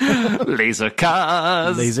idea. Laser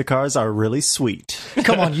cars. Laser cars are really sweet.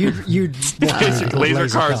 Come on, you Laser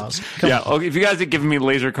cars. Come Yeah, on. okay, if you guys had given me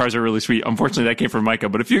laser cars are really sweet, unfortunately that came from Micah,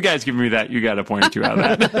 but if you guys give me that, you got a point or two out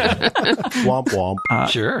of that. Womp womp.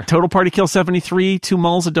 Sure. Total Party Kill 73, 2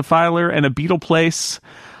 Mulls, a Defiler, and a Beetle Place.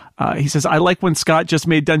 He says, I like when Scott just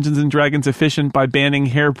made Dungeons & Dragons efficient by banning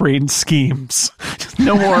harebrained schemes.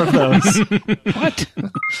 No more of those. What?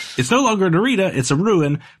 It's no longer an arena, it's a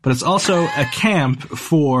ruin, but it's also a camp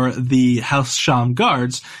for the House Sham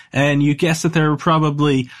guards, and you guess that there are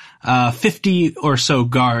probably 50 or so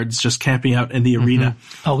guards just camping out in the arena.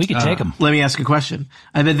 Oh, we could take them. Let me ask a question.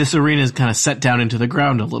 I bet this arena is kind of set down into the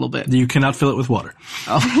ground a little bit. You cannot fill it with water.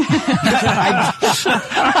 And just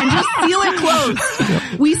seal it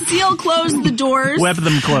closed. We seal close the doors. Web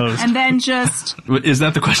them closed. And then just... Is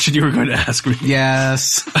that the question you were going to ask me?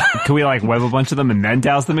 Yes. Can we like web a bunch of them and then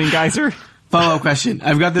douse them in geyser? Follow-up question.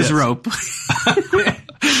 I've got this rope.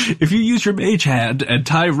 If you use your mage hand and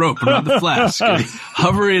tie rope around the flask, and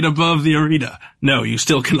hover it above the arena, no, you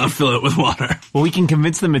still cannot fill it with water. Well, we can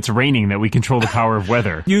convince them it's raining, that we control the power of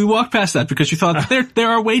weather. You walk past that because you thought there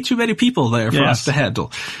are way too many people there for us to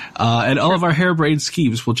handle. And all of our harebrained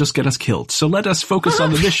schemes will just get us killed. So let us focus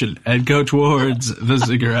on the mission and go towards the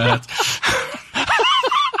ziggurat.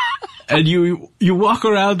 And you walk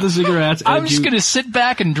around the ziggurat. I'm just going to sit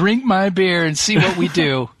back and drink my beer and see what we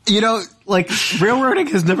do. You know, like, railroading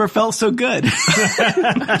has never felt so good.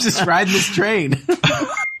 I'm just riding this train.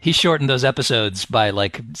 He shortened those episodes by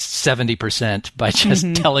like 70% by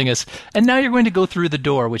just telling us, and now you're going to go through the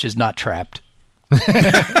door, which is not trapped.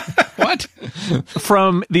 What?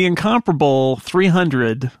 From The Incomparable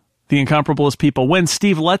 300, The Incomparable is People, when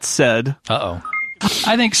Steve Lutz said... Uh-oh.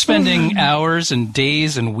 I think spending hours and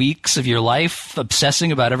days and weeks of your life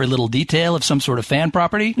obsessing about every little detail of some sort of fan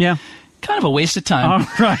property, kind of a waste of time. All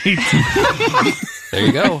right. There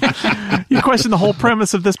you go. You question the whole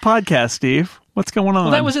premise of this podcast, Steve. What's going on?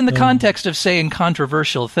 Well, that was in the context of saying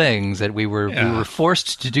controversial things, that we were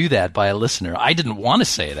forced to do that by a listener. I didn't want to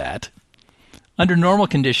say that. Under normal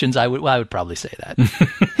conditions, I would probably say that.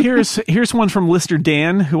 Here's one from listener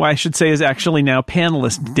Dan, who I should say is actually now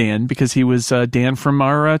panelist Dan, because he was Dan from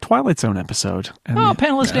our Twilight Zone episode. And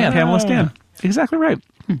panelist Dan. Panelist Dan. Exactly right.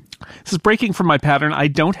 This is breaking from my pattern. I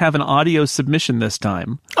don't have an audio submission this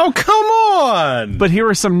time. Oh, come on! But here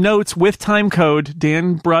are some notes with time code.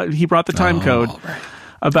 Dan brought the time code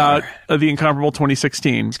about the Incomparable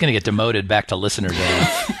 2016. He's going to get demoted back to listener Dan.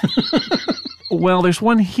 Well, there's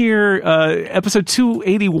one here, episode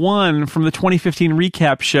 281 from the 2015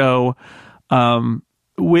 recap show,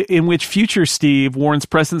 in which future Steve warns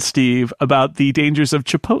present Steve about the dangers of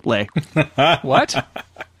Chipotle. What?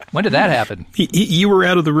 When did that happen? You were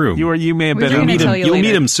out of the room. You may have been. You'll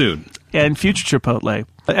meet him soon. And future Chipotle.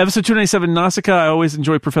 Episode 297, Nausicaa. I always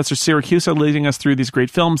enjoy Professor Syracuse leading us through these great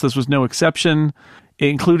films. This was no exception,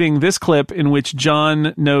 including this clip in which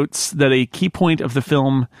John notes that a key point of the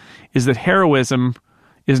film is that heroism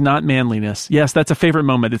is not manliness. Yes, that's a favorite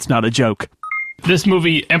moment. It's not a joke. This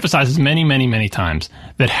movie emphasizes many, many, many times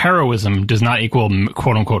that heroism does not equal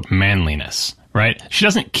quote-unquote manliness, right? She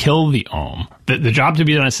doesn't kill the Ohm. The job to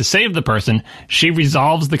be done is to save the person. She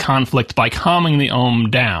resolves the conflict by calming the Ohm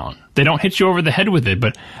down. They don't hit you over the head with it,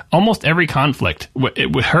 but almost every conflict,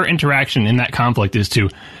 with her interaction in that conflict is to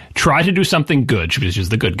try to do something good. She's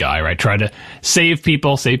the good guy, right? Try to save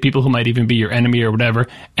people who might even be your enemy or whatever.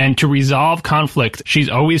 And to resolve conflict, she's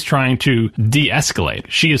always trying to de-escalate.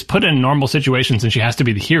 She is put in normal situations and she has to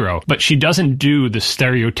be the hero, but she doesn't do the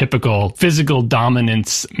stereotypical physical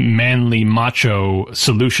dominance, manly, macho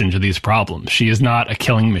solution to these problems. She is not a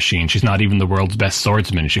killing machine. She's not even the world's best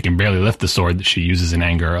swordsman. She can barely lift the sword that she uses in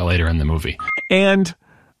anger later in the movie. And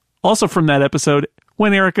also from that episode,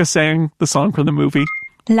 when Erica sang the song from the movie,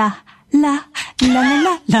 La la la la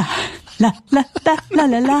la la la la la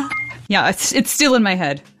la la. Yeah, it's still in my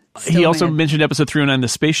head. He also mentioned episode 309, the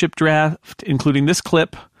spaceship draft, including this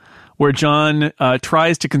clip where John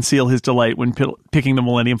tries to conceal his delight when picking the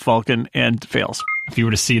Millennium Falcon and fails. If you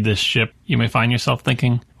were to see this ship, you may find yourself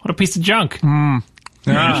thinking, what a piece of junk. Your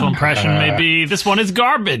initial impression may be, this one is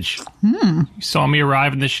garbage. You saw me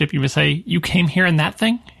arrive in this ship, you may say, you came here in that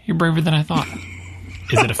thing? You're braver than I thought.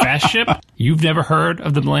 Is it a fast ship? You've never heard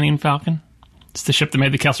of the Millennium Falcon? It's the ship that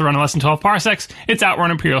made the Kessel Run in less than 12 parsecs. It's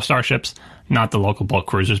outrun Imperial starships, not the local bulk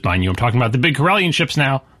cruisers, mind you. I'm talking about the big Corellian ships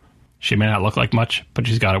now. She may not look like much, but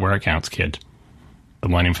she's got it where it counts, kid. The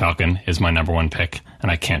Millennium Falcon is my number one pick,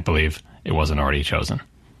 and I can't believe it wasn't already chosen.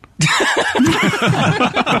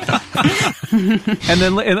 And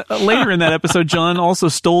then later in that episode, John also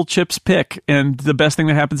stole Chip's pick, and the best thing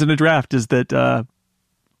that happens in a draft is that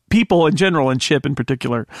people in general, and Chip in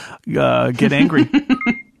particular, get angry.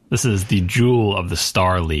 This is the jewel of the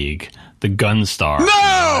Star League, the Gunstar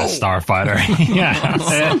Starfighter.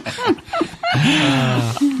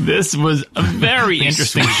 This was a very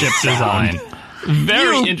interesting ship design.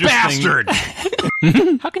 Very interesting. Bastard!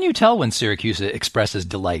 How can you tell when Syracuse expresses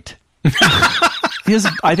delight?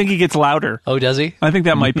 I think he gets louder. Oh, does he? I think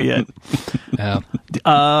that might be it.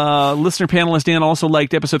 Listener panelist Dan also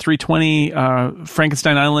liked episode 320,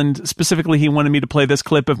 Frankenstein Island. Specifically, he wanted me to play this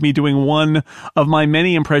clip of me doing one of my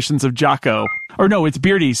many impressions of Jocko. Or no, it's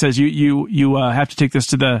Beardy. He says you have to take this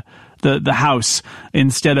to the house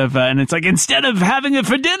instead of, and it's like, instead of having it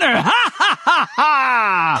for dinner. Ha ha ha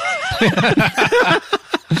ha!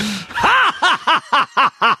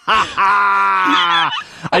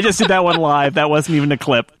 I just did that one live. That wasn't even a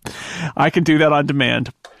clip. I can do that on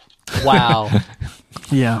demand. Wow.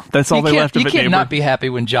 Yeah, that's all they left of it, You can't not be happy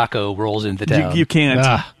when Jocko rolls into town. You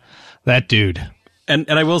can't. That dude. And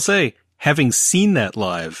I will say, having seen that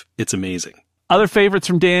live, it's amazing. Other favorites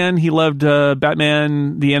from Dan, he loved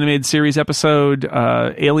Batman, the animated series episode,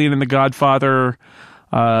 Alien and the Godfather,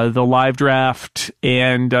 the live draft,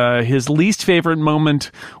 and his least favorite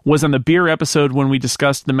moment was on the beer episode when we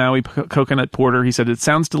discussed the Maui coconut porter. He said, it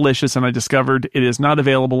sounds delicious, and I discovered it is not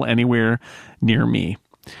available anywhere near me.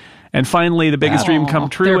 And finally, the biggest dream come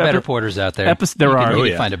true. There are better porters out there. There are.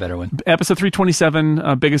 You can find a better one. Episode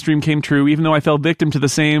 327, biggest dream came true, even though I fell victim to the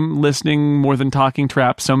same listening more than talking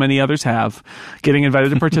trap so many others have. Getting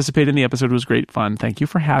invited to participate in the episode was great fun. Thank you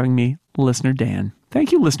for having me, Listener Dan.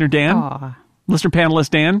 Thank you, Listener Dan. Aww. Listener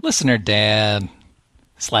panelist Dan. Listener Dan.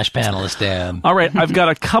 /panelist Dan. All right, I've got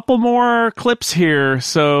a couple more clips here.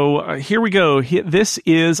 So here we go. This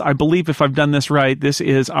is, I believe if I've done this right, this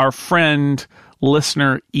is our friend,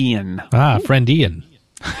 listener Ian. Friend Ian.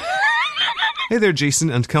 Hey there, Jason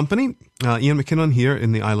and company. Ian McKinnon here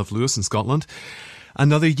in the Isle of Lewis in Scotland.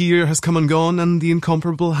 Another year has come and gone, and the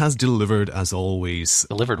Incomparable has delivered as always.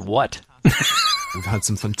 Delivered what? We've had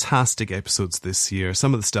some fantastic episodes this year.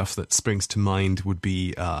 Some of the stuff that springs to mind would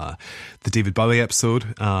be the David Bowie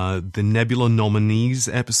episode, the Nebula Nominees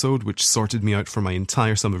episode, which sorted me out for my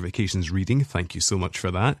entire summer vacations reading. Thank you so much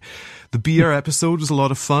for that. The BR episode was a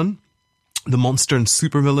lot of fun. The Monster and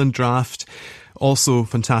Supervillain draft, also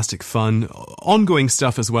fantastic fun. Ongoing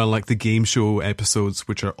stuff as well, like the game show episodes,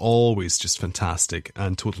 which are always just fantastic,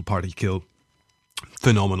 and Total Party Kill,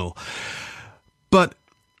 phenomenal. But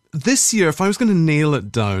this year, if I was going to nail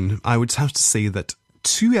it down, I would have to say that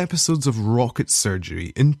 2 episodes of Rocket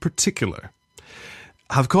Surgery in particular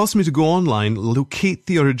have caused me to go online, locate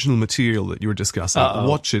the original material that you were discussing,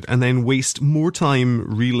 watch it, and then waste more time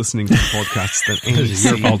re-listening to the podcast than any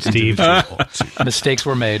your fault, Steve. Mistakes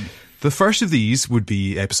were made. The first of these would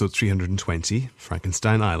be episode 320,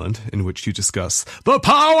 Frankenstein Island, in which you discuss the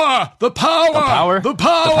power! The power! The power? The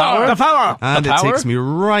power! The power! The power! And the it power? takes me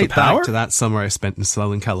right back to that summer I spent in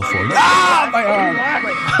Southern California.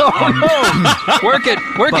 Work it,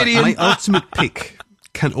 But Ian. my ultimate pick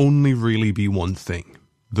can only really be one thing.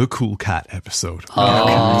 the Cool Cat episode.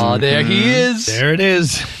 Oh, there he is. There it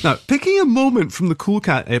is. Now, picking a moment from the Cool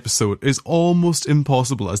Cat episode is almost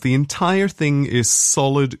impossible, as the entire thing is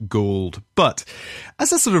solid gold. But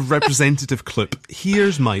as a sort of representative clip,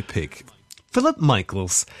 here's my pick. Philip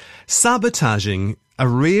Michaels sabotaging a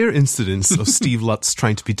rare incidence of Steve Lutz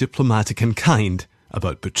trying to be diplomatic and kind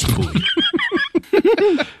about Butch the Bully.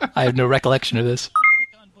 I have no recollection of this.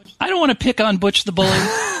 I don't want to pick on Butch the Bully.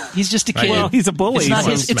 He's just a kid. Well, he's a bully.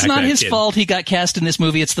 It's not his fault he got cast in this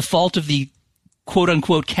movie. It's the fault of the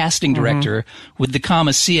quote-unquote casting director with the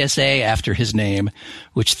comma CSA after his name,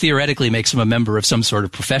 which theoretically makes him a member of some sort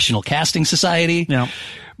of professional casting society. Yeah.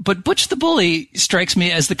 But Butch the Bully strikes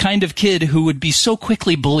me as the kind of kid who would be so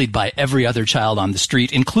quickly bullied by every other child on the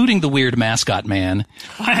street, including the weird mascot man.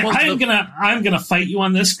 I'm gonna fight you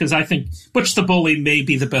on this because I think Butch the Bully may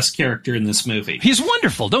be the best character in this movie. He's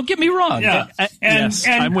wonderful. Don't get me wrong. Yeah, and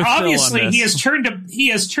obviously he has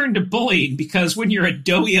turned to bullying because when you're a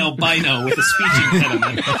doughy albino with a speech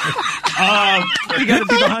impediment, you got to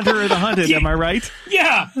be the hunter or the hunted. Am I right?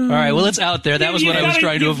 Yeah. All right. Well, it's out there. That was what I was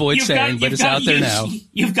trying to avoid saying, but it's out there now.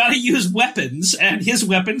 You've got to use weapons, and his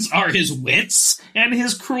weapons are his wits and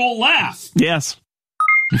his cruel laugh. Yes.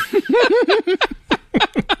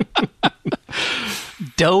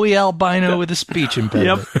 Doughy albino with a speech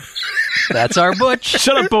impediment. Yep. That's our Butch.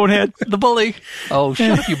 Shut up, bonehead. The bully. Oh,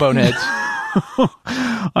 shut up, you boneheads.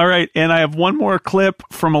 All right, and I have one more clip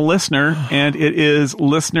from a listener, and it is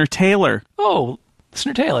Listener Taylor. Oh,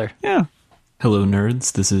 Listener Taylor. Yeah. Hello,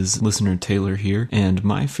 nerds. This is Listener Taylor here, and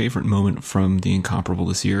my favorite moment from The Incomparable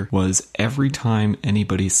this year was every time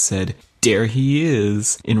anybody said, "There he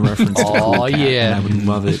is," in reference to Cool Cat. Yeah. And I would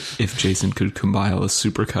love it if Jason could compile a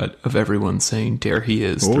supercut of everyone saying, "There he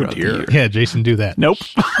is," throughout the year. Yeah, Jason, do that. Nope.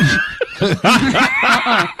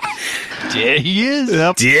 There he is.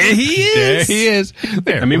 Yep. There he is. There he is.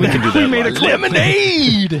 There. I mean, we can do that. We made a clip.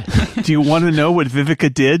 Lemonade. Do you want to know what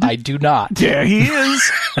Vivica did? I do not. There he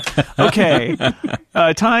is. Okay.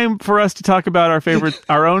 Time for us to talk about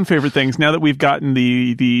our own favorite things. Now that we've gotten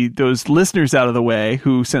those listeners out of the way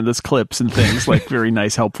who send us clips and things, like very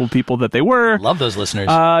nice, helpful people that they were. Love those listeners.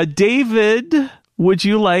 David, would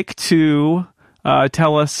you like to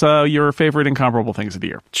tell us your favorite Incomparable things of the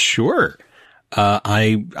year? Sure.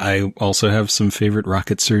 I also have some favorite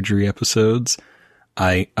rocket surgery episodes.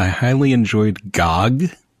 I highly enjoyed GOG.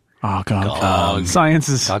 Oh, GOG. Science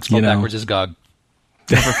is... GOG spelled backwards is GOG.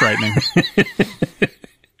 Never frightening.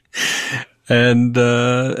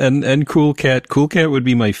 And Cool Cat. Cool Cat would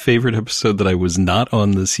be my favorite episode that I was not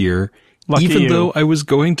on this year. Lucky even you. though I was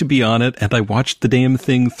going to be on it, and I watched the damn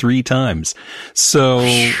thing 3 times. So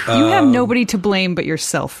you have nobody to blame but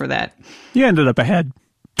yourself for that. You ended up ahead.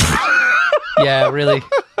 Yeah, really.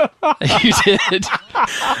 You did.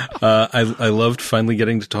 I loved finally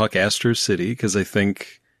getting to talk Astro City because I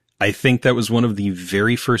think that was one of the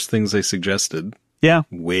very first things I suggested. Yeah,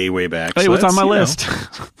 way back. It was on my list.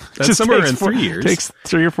 That's somewhere in 3 years. Takes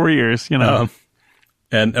 3 or 4 years, you know.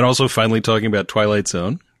 And also finally talking about Twilight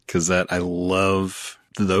Zone because I love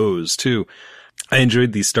those too. I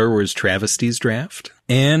enjoyed the Star Wars Travesties draft,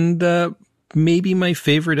 and maybe my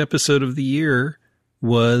favorite episode of the year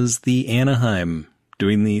was the Anaheim,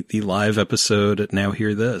 doing the live episode at Now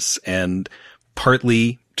Hear This, and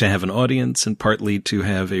partly to have an audience and partly to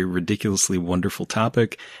have a ridiculously wonderful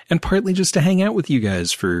topic and partly just to hang out with you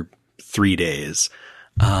guys for 3 days.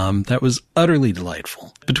 That was utterly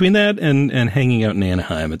delightful. Between that and hanging out in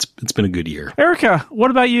Anaheim, it's been a good year. Erica,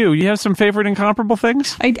 what about you? You have some favorite Incomparable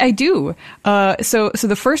things? I do. So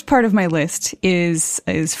the first part of my list is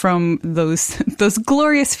from those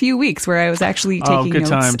glorious few weeks where I was actually taking good notes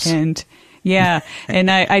times. and yeah, and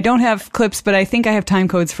I don't have clips, but I think I have time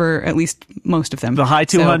codes for at least most of them. The high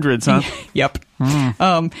 200s, huh? Yep.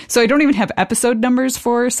 So I don't even have episode numbers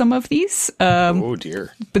for some of these. Oh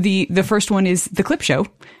dear. But the first one is the clip show.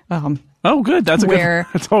 Oh, good. That's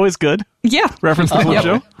that's always good. Yeah. Reference the clip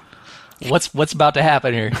show. What's about to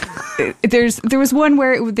happen here? There was one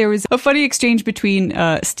where there was a funny exchange between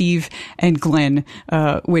Steve and Glenn,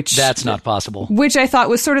 which that's not possible. Which I thought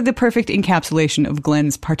was sort of the perfect encapsulation of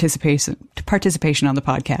Glenn's participation on the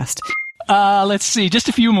podcast. Let's see, just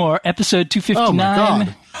a few more. Episode 259. Oh my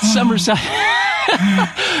God. Summerside.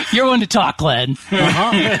 You're one to talk, Glenn.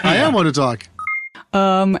 I am one to talk.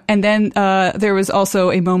 And then there was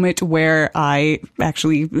also a moment where I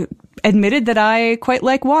actually admitted that I quite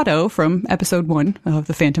like Watto from episode 1 of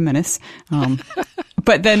The Phantom Menace.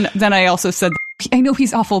 But then I also said I know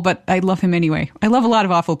he's awful, but I love him anyway. I love a lot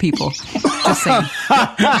of awful people. Just saying.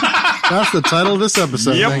 That's the title of this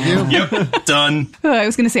episode. Yep. Thank you. Yep. Done. I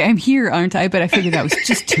was going to say, I'm here, aren't I? But I figured that was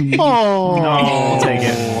just too mean. No, I'll take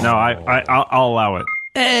it. No, I'll allow it.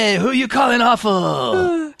 Hey, who you calling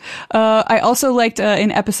awful? I also liked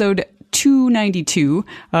in episode 292,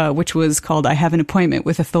 which was called I Have an Appointment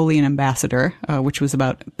with a Tholian Ambassador, which was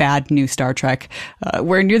about bad new Star Trek,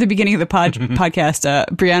 where near the beginning of the podcast,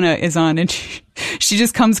 Brianna is on and she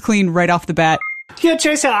just comes clean right off the bat. Yeah,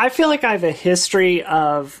 Jason, I feel like I have a history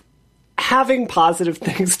of having positive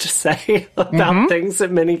things to say about things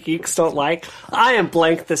that many geeks don't like. I am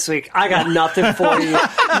blank this week. I got nothing for you.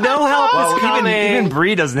 No help is coming. Even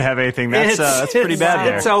Bree doesn't have anything. That's pretty bad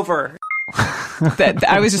there. It's over.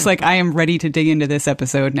 I was just like, I am ready to dig into this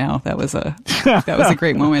episode now. That was a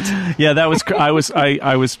great moment. Yeah, that was.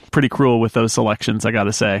 I was pretty cruel with those selections, I got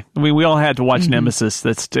to say. I mean, we all had to watch Nemesis.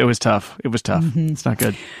 It was tough. It was tough. It's not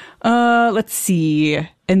good. Let's see.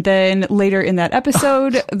 And then later in that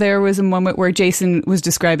episode, there was a moment where Jason was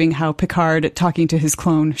describing how Picard talking to his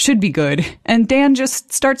clone should be good, and Dan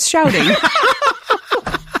just starts shouting.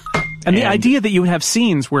 And the idea that you would have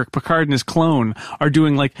scenes where Picard and his clone are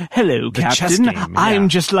doing like, hello, Captain, I'm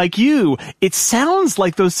just like you. It sounds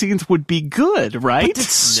like those scenes would be good, right? But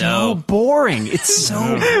it's so boring. It's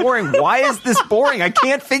so boring. Why is this boring? I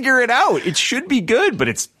can't figure it out. It should be good, but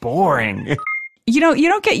it's boring. You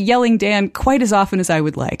don't get Yelling Dan quite as often as I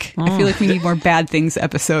would like. I feel like we need more Bad Things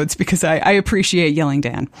episodes because I appreciate Yelling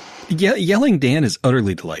Dan. Yelling Dan is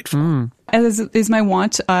utterly delightful. As is my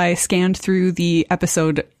wont, I scanned through the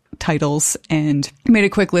episode titles and made a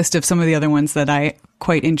quick list of some of the other ones that I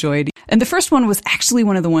quite enjoyed. And the first one was actually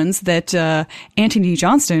one of the ones that Anthony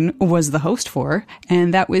Johnston was the host for,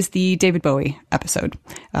 and that was the David Bowie episode,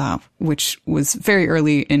 which was very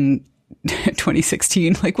early in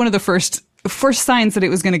 2016, like one of the first signs that it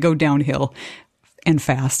was going to go downhill and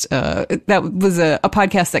fast. That was a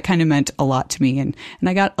podcast that kind of meant a lot to me, and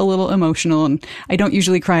I got a little emotional, and I don't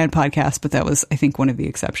usually cry on podcasts, but that was, I think, one of the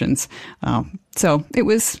exceptions. So it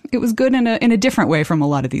was good in a different way from a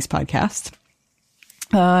lot of these podcasts.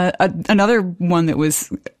 Another one that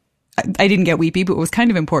was, I didn't get weepy, but was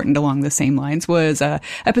kind of important along the same lines was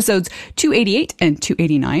episodes 288 and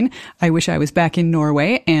 289. I Wish I Was Back in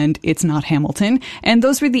Norway and It's Not Hamilton. And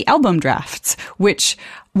those were the album drafts, which,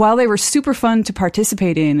 while they were super fun to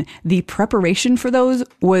participate in, the preparation for those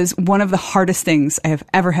was one of the hardest things I have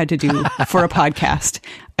ever had to do for a podcast.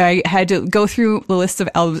 I had to go through the list of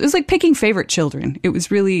albums. It was like picking favorite children. It was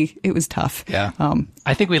tough. Yeah.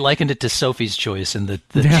 I think we likened it to Sophie's Choice in the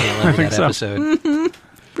tail end of that episode. Mm-hmm.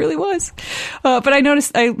 Really was. But I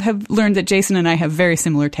noticed, I have learned that Jason and I have very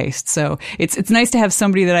similar tastes. So it's nice to have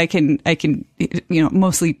somebody that I can,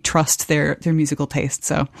 mostly trust their musical taste.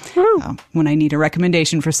 So when I need a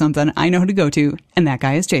recommendation for something, I know who to go to. And that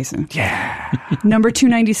guy is Jason. Yeah. Number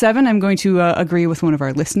 297, I'm going to agree with one of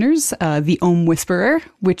our listeners, The Ohm Whisperer,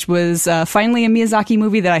 which was finally a Miyazaki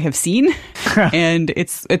movie that I have seen. And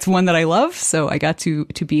it's one that I love. So I got to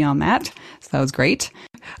be on that. So that was great.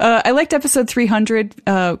 I liked episode 300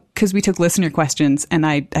 because we took listener questions, and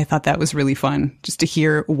I thought that was really fun just to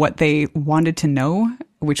hear what they wanted to know,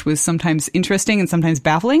 which was sometimes interesting and sometimes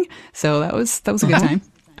baffling. So that was a good time.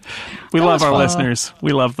 We love our listeners.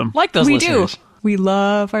 We love them. Like those listeners. We do. We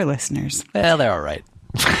love our listeners. Well, they're all right.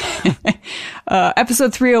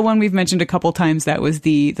 Episode 301 we've mentioned a couple times. That was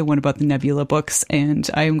the one about the Nebula books, and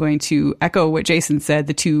I am going to echo what Jason said.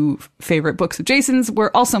 The two favorite books of Jason's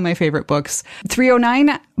were also my favorite books.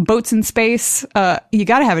 309, Boats in Space. You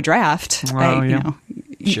got to have a draft.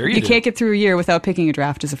 Sure you can't get through a year without picking a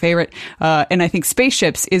draft as a favorite. And I think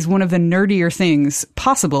spaceships is one of the nerdier things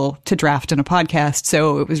possible to draft in a podcast.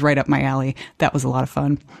 So it was right up my alley. That was a lot of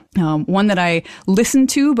fun. One that I listened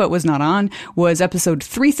to but was not on was episode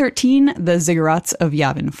 313, The Ziggurats of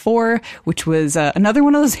Yavin 4, which was another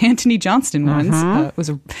one of those Anthony Johnston ones.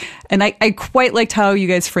 And I quite liked how you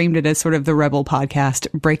guys framed it as sort of the Rebel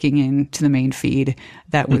podcast breaking into the main feed.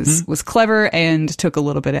 That was clever and took a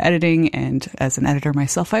little bit of editing. And as an editor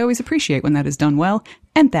myself, I always appreciate when that is done well.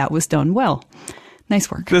 And that was done well.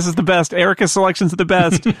 Nice work. This is the best. Erica's selections are the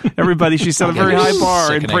best. Everybody, she set a very high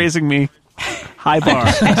bar in praising me. High bar.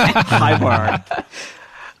 High bar.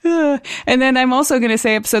 And then I'm also going to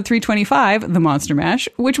say episode 325, The Monster Mash,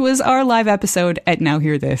 which was our live episode at Now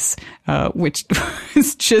Hear This, which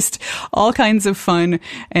was just all kinds of fun.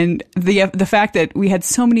 And the fact that we had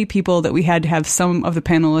so many people that we had to have some of the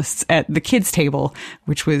panelists at the kids' table,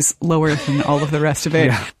 which was lower than all of the rest of it.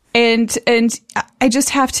 Yeah. And I just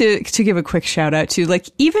have to give a quick shout out to, like,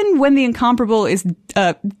 even when the Incomparable is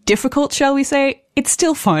difficult, shall we say, it's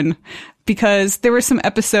still fun because there were some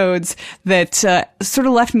episodes that sort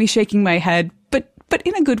of left me shaking my head, but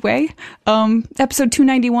in a good way. Episode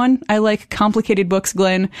 291, I like Complicated Books,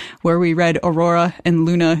 Glenn, where we read Aurora and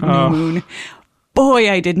Luna New Moon.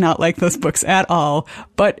 Boy, I did not like those books at all,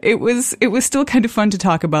 but it was still kind of fun to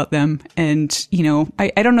talk about them. And, you know,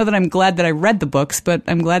 I don't know that I'm glad that I read the books, but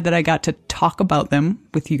I'm glad that I got to talk about them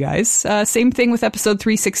with you guys. Same thing with episode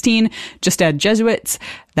 316, Just Add Jesuits.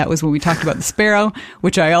 That was when we talked about the Sparrow,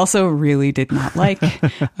 which I also really did not like.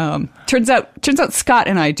 Turns out Scott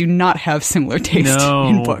and I do not have similar taste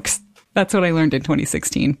in books. That's what I learned in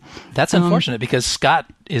 2016. That's unfortunate because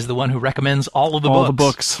Scott is the one who recommends all of the books. All the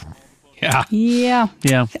books.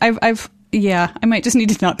 Yeah. I might just need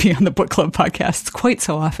to not be on the book club podcasts quite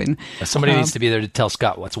so often. Somebody needs to be there to tell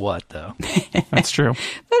Scott what's what, though. That's true.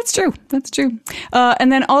 That's true.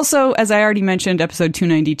 And then also, as I already mentioned, episode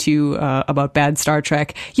 292 about bad Star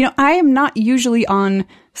Trek. You know, I am not usually on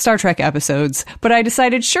Star Trek episodes, but I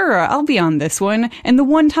decided, sure, I'll be on this one. And the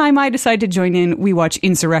one time I decide to join in, we watch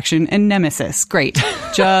Insurrection and Nemesis. Great.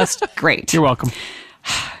 Just great. You're welcome.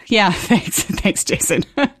 Yeah, thanks, Jason.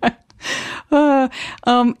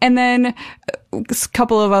 And then a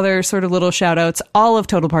couple of other sort of little shout outs. All of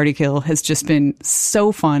Total Party Kill has just been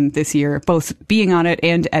so fun this year, both being on it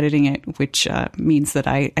and editing it, which means that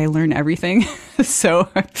I learn everything. So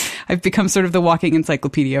I've become sort of the walking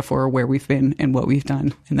encyclopedia for where we've been and what we've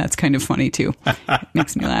done. And that's kind of funny too. It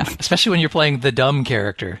makes me laugh. Especially when you're playing the dumb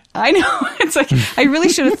character. I know. It's like, I really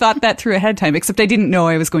should have thought that through ahead of time, except I didn't know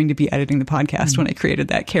I was going to be editing the podcast when I created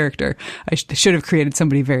that character. I should have created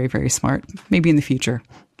somebody very, very smart. Maybe in the future.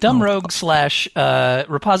 Dumb rogue /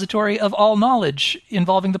 repository of all knowledge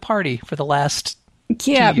involving the party for the last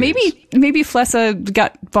 2 years. maybe Flessa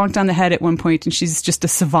got bonked on the head at one point and she's just a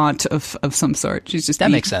savant of some sort. She's just that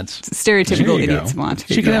makes sense. Stereotypical idiot savant.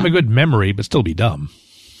 She can have a good memory but still be dumb.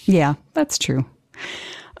 Yeah, that's true.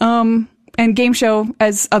 And Game Show,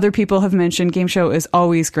 as other people have mentioned, Game Show is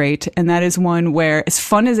always great. And that is one where, as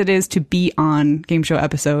fun as it is to be on Game Show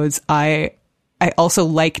episodes, I also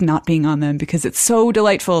like not being on them because it's so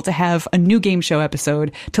delightful to have a new Game Show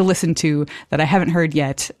episode to listen to that I haven't heard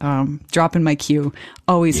yet. Drop in my queue.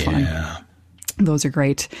 Always fun. Those are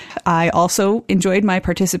great. I also enjoyed my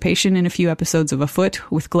participation in a few episodes of Afoot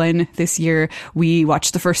with Glenn this year. We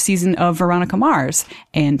watched the first season of Veronica Mars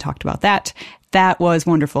and talked about that. That was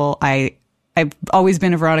wonderful. I've always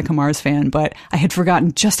been a Veronica Mars fan, but I had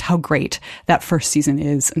forgotten just how great that first season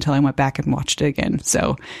is until I went back and watched it again.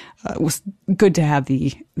 So it was good to have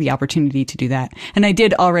the opportunity to do that. And I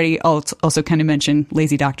did already also kind of mention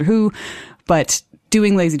Lazy Doctor Who, but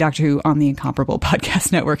doing Lazy Doctor Who on the Incomparable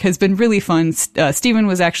podcast network has been really fun. Stephen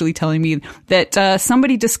was actually telling me that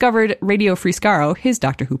somebody discovered Radio Free Scaro, his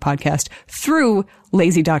Doctor Who podcast, through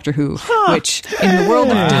Lazy Doctor Who, which in the world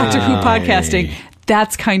of Doctor Who podcasting,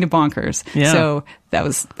 that's kind of bonkers. Yeah. So that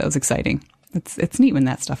was exciting. It's neat when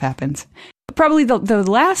that stuff happens. Probably the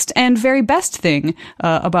last and very best thing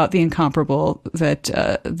about the Incomparable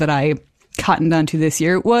that I cottoned onto this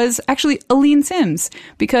year was actually Aline Sims,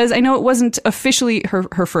 because I know it wasn't officially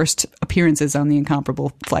her first appearances on the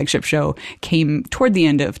Incomparable flagship show came toward the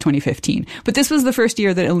end of 2015, but this was the first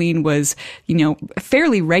year that Aline was,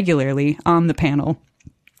 fairly regularly on the panel.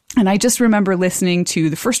 And I just remember listening to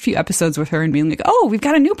the first few episodes with her and being like, oh, we've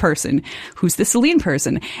got a new person. Who's this Celine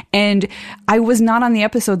person? And I was not on the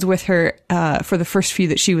episodes with her for the first few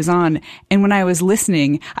that she was on. And when I was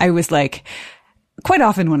listening, I was like, quite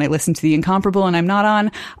often when I listen to the Incomparable and I'm not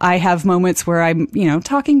on, I have moments where I'm,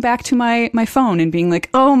 talking back to my phone and being like,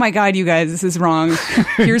 oh my God, you guys, this is wrong.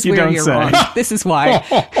 Here's where you're wrong. This is why.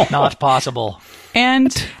 Not possible.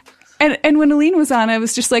 And when Aline was on, I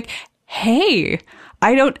was just like, hey,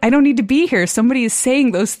 I don't need to be here. Somebody is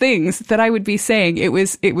saying those things that I would be saying. It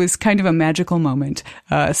was kind of a magical moment.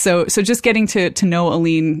 So just getting to know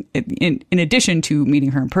Aline in addition to meeting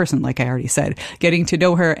her in person, like I already said, getting to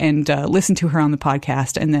know her and listen to her on the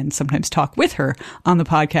podcast and then sometimes talk with her on the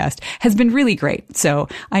podcast has been really great. So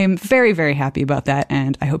I am very, very happy about that.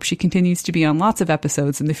 And I hope she continues to be on lots of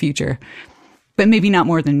episodes in the future, but maybe not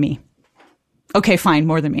more than me. Okay, fine,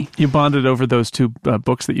 more than me. You bonded over those two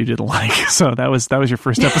books that you didn't like, so that was your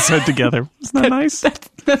first episode together. Isn't that nice?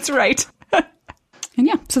 That's right. And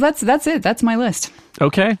yeah, so that's it. That's my list.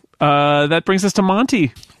 Okay, that brings us to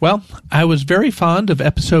Monty. Well, I was very fond of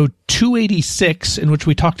episode 286, in which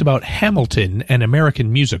we talked about Hamilton, an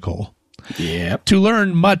American musical. Yep. To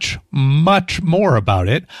learn much, much more about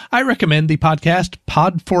it, I recommend the podcast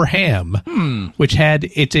Pod for Ham, which had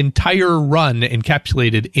its entire run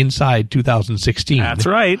encapsulated inside 2016. That's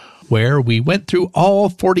right. where we went through all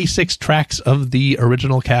 46 tracks of the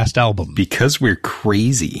original cast album. Because we're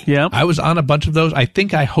crazy. Yeah. I was on a bunch of those. I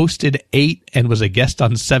think I hosted 8 and was a guest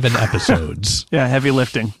on 7 episodes. Yeah, heavy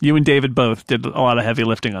lifting. You and David both did a lot of heavy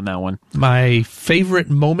lifting on that one. My favorite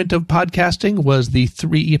moment of podcasting was the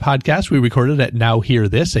 3 podcasts we recorded at Now Hear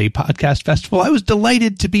This, a podcast festival I was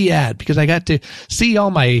delighted to be at because I got to see all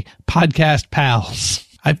my podcast pals.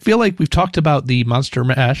 I feel like we've talked about the Monster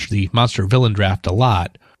Mash, the Monster Villain Draft, a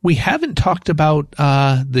lot. We haven't talked about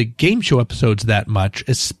the game show episodes that much,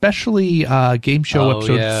 especially game show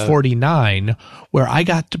episode 49, where I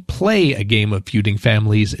got to play a game of Feuding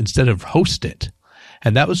Families instead of host it.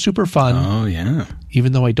 And that was super fun. Oh, yeah.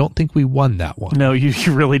 Even though I don't think we won that one. No, you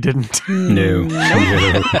really didn't. No.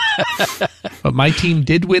 But my team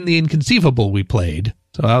did win the Inconceivable we played,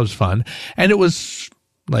 so that was fun. And it was,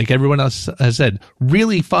 like everyone else has said,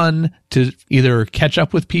 really fun to either catch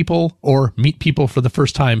up with people or meet people for the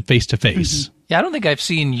first time face to face. Yeah, I don't think I've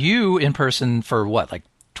seen you in person for what, like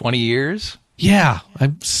 20 years? Yeah,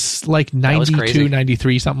 I'm like 92,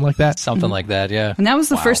 93, something like that. Something like that, yeah. And that was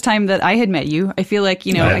the first time that I had met you. I feel like,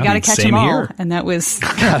 I got to catch them all. Here. And that was,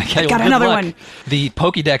 got another one. The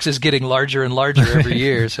Pokédex is getting larger and larger every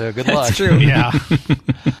year, so good luck. That's true. Yeah.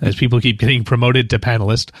 As people keep getting promoted to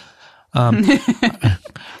panelist.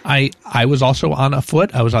 I was also on A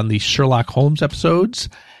Foot. I was on the Sherlock Holmes episodes.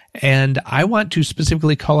 And I want to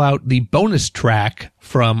specifically call out the bonus track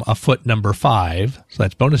from A Foot number 5. So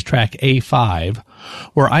that's bonus track A5,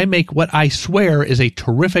 where I make what I swear is a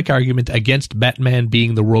terrific argument against Batman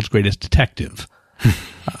being the world's greatest detective.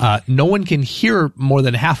 No one can hear more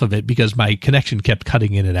than half of it because my connection kept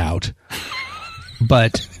cutting in and out.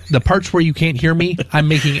 But the parts where you can't hear me, I'm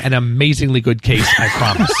making an amazingly good case, I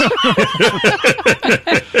promise.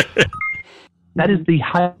 That is the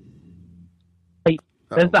height.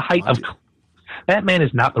 That's the height of... Batman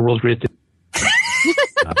is not the world's greatest detective.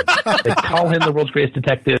 They call him the world's greatest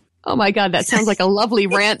detective. Oh my God, that sounds like a lovely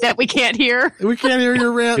rant that we can't hear. We can't hear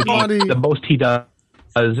your rant, buddy. The most he does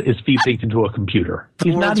is feed things into a computer.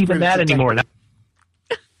 He's not even that anymore. Now.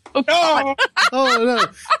 Oh no!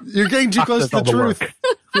 You're getting too close to the truth.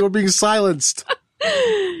 You're being silenced.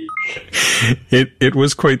 It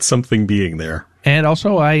was quite something being there. And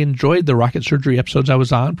also, I enjoyed the rocket surgery episodes I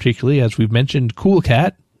was on, particularly as we've mentioned Cool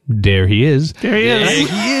Cat. There he is. There he is.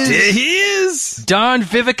 There he is. Darn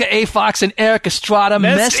Vivica A. Fox and Eric Estrada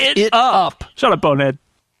messed it up. Shut up, bonehead.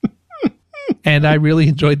 And I really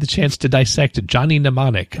enjoyed the chance to dissect Johnny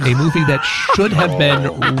Mnemonic, a movie that should have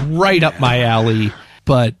been right up my alley,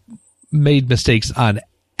 but made mistakes on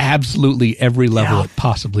absolutely every level it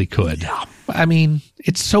possibly could. Yeah. I mean,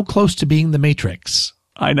 it's so close to being The Matrix.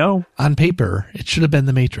 I know. On paper, it should have been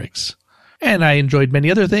The Matrix. And I enjoyed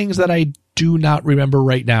many other things that I do not remember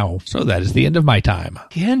right now. So that is the end of my time.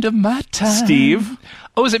 The end of my time. Steve?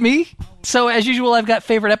 Oh, is it me? So, as usual, I've got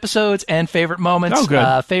favorite episodes and favorite moments. Oh,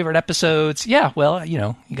 good. Favorite episodes. Yeah, well,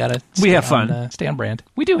 you got to we have fun. Stay on brand.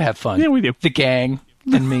 We do have fun. Yeah, we do. The gang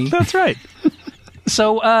and me. That's right.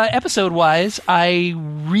 So, episode-wise, I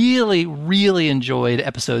really, really enjoyed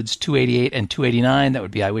episodes 288 and 289. That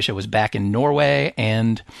would be I Wish I Was Back in Norway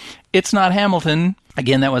and It's Not Hamilton.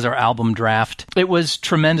 Again, that was our album draft. It was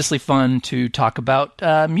tremendously fun to talk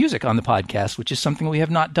about music on the podcast, which is something we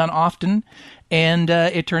have not done often. And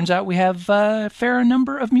it turns out we have a fair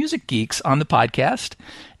number of music geeks on the podcast.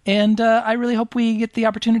 And I really hope we get the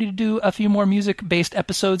opportunity to do a few more music-based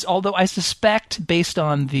episodes, although I suspect, based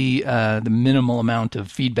on the minimal amount of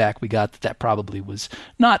feedback we got, that probably was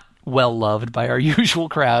not well-loved by our usual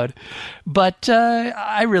crowd. But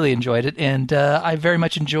I really enjoyed it, and I very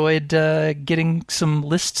much enjoyed getting some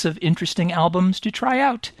lists of interesting albums to try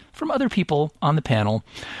out from other people on the panel,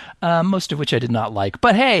 most of which I did not like.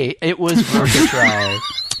 But hey, it was worth a try.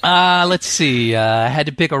 Let's see. I had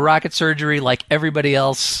to pick a rocket surgery like everybody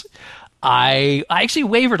else. I actually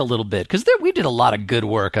wavered a little bit because we did a lot of good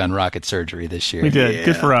work on rocket surgery this year. We did. Yeah.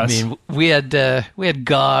 Good for us. I mean, we had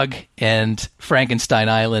GOG and Frankenstein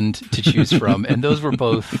Island to choose from, and those were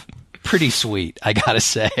both pretty sweet, I gotta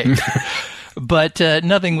say. But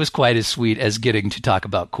nothing was quite as sweet as getting to talk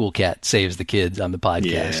about Cool Cat Saves the Kids on the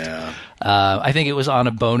podcast. Yeah. I think it was on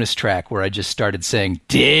a bonus track where I just started saying,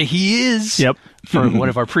 "There he is!" Yep. For one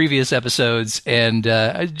of our previous episodes, and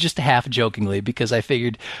just half jokingly, because I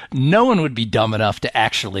figured no one would be dumb enough to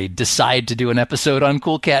actually decide to do an episode on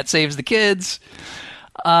Cool Cat Saves the Kids.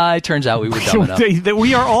 It turns out we were dumb enough.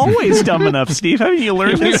 We are always dumb enough, Steve. Haven't you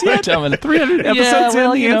learned this yet? 300 episodes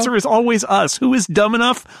in, the answer is always us. Who is dumb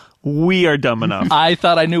enough? We are dumb enough. I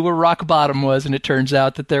thought I knew where rock bottom was, and it turns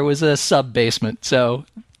out that there was a sub-basement. So,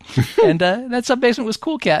 and that sub-basement was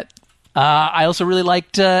Cool Cat. I also really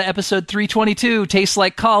liked episode 322, Tastes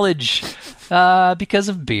Like College, because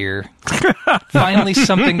of beer. Finally,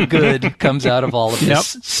 something good comes out of all of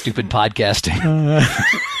this stupid podcasting.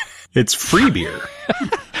 It's free beer.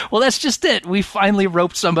 Well, that's just it. We finally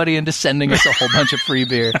roped somebody into sending us a whole bunch of free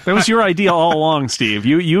beer. That was your idea all along, Steve.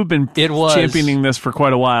 You've been championing this for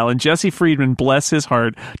quite a while, and Jesse Friedman, bless his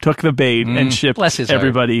heart, took the bait and shipped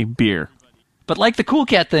everybody beer. But like the Cool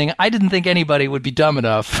Cat thing, I didn't think anybody would be dumb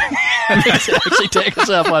enough to actually take us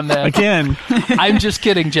up on that. Again. I'm just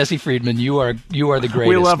kidding, Jesse Friedman. You are the greatest.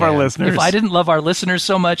 We love our man. listeners. If I didn't love our listeners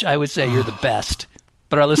so much, I would say you're the best.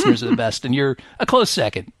 But our listeners are the best, and you're a close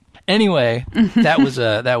second. Anyway, that was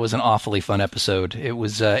an awfully fun episode. It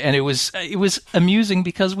was and it was amusing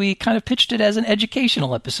because we kind of pitched it as an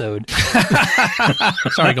educational episode.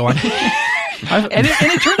 Sorry, go on. And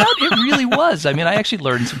it turned out it really was. I mean, I actually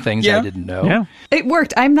learned some things I didn't know. Yeah. It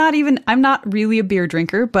worked. I'm not really a beer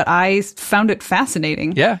drinker, but I found it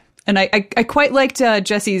fascinating. Yeah. And I quite liked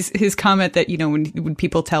his comment that, when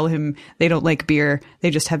people tell him they don't like beer,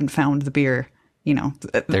 they just haven't found the beer.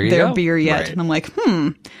 Their beer yet. Right. And I'm like,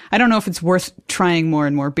 I don't know if it's worth trying more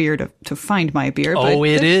and more beer to find my beer. Oh,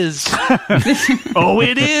 it is. Oh,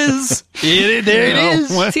 it is. There it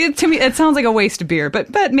is. See, to me, it sounds like a waste of beer, but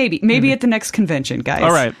maybe at the next convention, guys.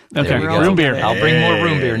 All right. Okay. Room beer. I'll bring more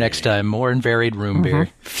room beer next time. More and varied room beer.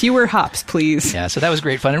 Fewer hops, please. Yeah, so that was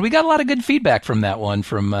great fun. And we got a lot of good feedback from that one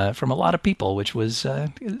from a lot of people, which was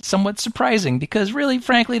somewhat surprising because really,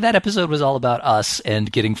 frankly, that episode was all about us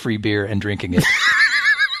and getting free beer and drinking it.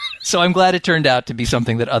 So I'm glad it turned out to be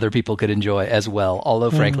something that other people could enjoy as well, although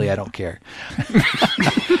frankly I don't care.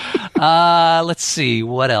 Let's see,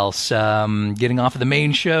 what else? Getting off of the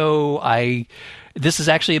main show, this is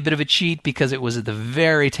actually a bit of a cheat because it was at the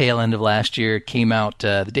very tail end of last year. It came out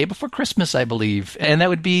the day before Christmas, I believe. And that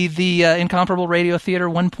would be the Incomparable Radio Theater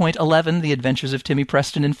 1.11, The Adventures of Timmy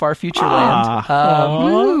Preston in Far Future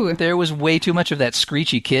Land. There was way too much of that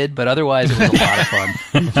screechy kid, but otherwise it was a lot of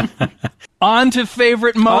fun. On to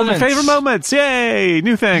favorite moments. Yay!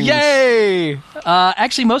 New things. Yay!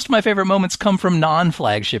 Actually, most of my favorite moments come from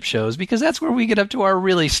non-flagship shows because that's where we get up to our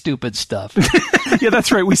really stupid stuff. Yeah,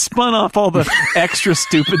 that's right. We spun off all the extra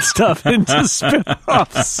stupid stuff into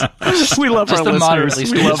spin-offs. We love just our the listeners. Moderately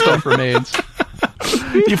stupid stuff remains.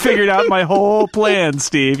 You figured out my whole plan,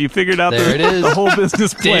 Steve. You figured out the whole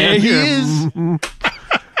business plan. There he is.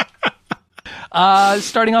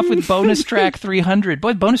 Starting off with bonus track 300.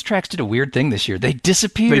 Boy, bonus tracks did a weird thing this year. They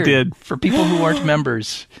disappeared. They did. For people who weren't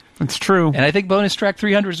members. That's true. And I think bonus track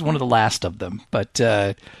 300 is one of the last of them. But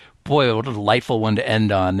boy, what a delightful one to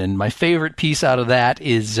end on. And my favorite piece out of that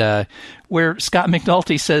is where Scott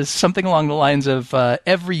McNulty says something along the lines of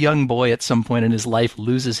every young boy at some point in his life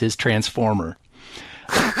loses his transformer.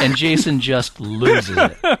 And Jason just loses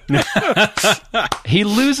it. He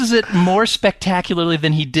loses it more spectacularly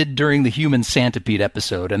than he did during the Human Centipede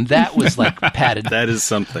episode, and that was like padded. That is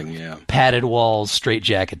something, yeah. Padded walls,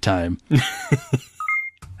 straitjacket time.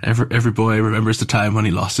 Every boy remembers the time when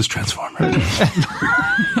he lost his transformer.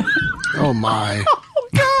 Oh my!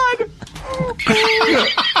 Oh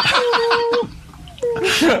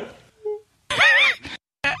God!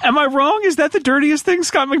 Am I wrong? Is that the dirtiest thing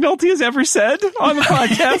Scott McNulty has ever said on the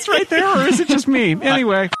podcast right there? Or is it just me?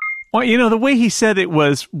 Anyway. Well, the way he said it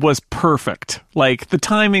was perfect. Like, the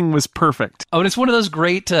timing was perfect. Oh, and it's one of those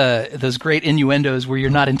great innuendos where you're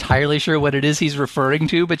not entirely sure what it is he's referring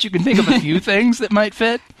to, but you can think of a few things that might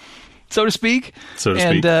fit, so to speak.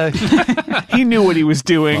 He knew what he was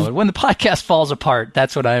doing. Well, when the podcast falls apart,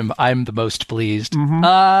 that's when I'm the most pleased.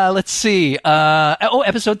 Mm-hmm. Let's see.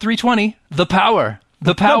 Episode 320, The Power.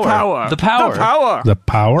 The power.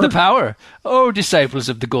 Oh, disciples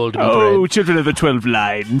of the golden bread. Oh, children of the 12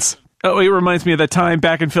 lines. Oh, it reminds me of that time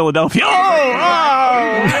back in Philadelphia.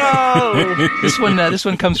 This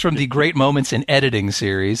one comes from the Great Moments in Editing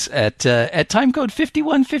series. At time code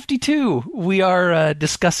 5152, we are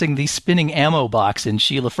discussing the spinning ammo box in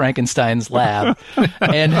Sheila Frankenstein's lab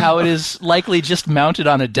and how it is likely just mounted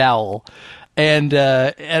on a dowel. And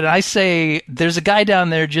I say, there's a guy down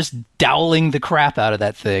there just doweling the crap out of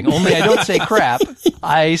that thing. Only I don't say crap.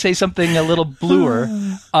 I say something a little bluer.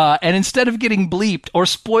 And instead of getting bleeped or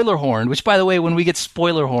spoiler horned, which, by the way, when we get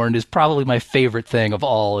spoiler horned is probably my favorite thing of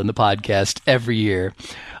all in the podcast every year.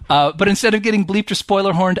 But instead of getting bleeped or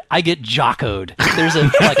spoiler horned, I get jockoed. There's a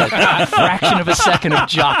fraction of a second of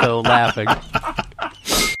jocko laughing.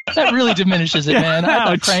 That really diminishes it, man. I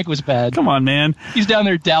thought Crank was bad. Come on, man. He's down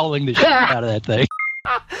there doweling the shit out of that thing.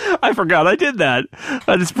 I forgot I did that.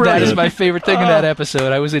 That is brilliant. That is my favorite thing in that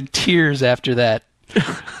episode. I was in tears after that.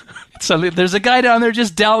 So there's a guy down there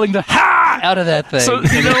just doweling the ha! out of that thing. So,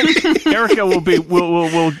 Erica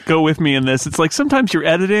will go with me in this. It's like sometimes you're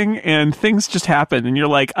editing and things just happen and you're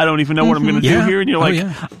like, I don't even know what I'm going to do here. And you're like,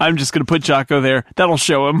 I'm just going to put Jocko there. That'll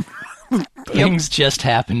show him. Things just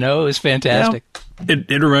happen. No, it was fantastic. Yeah.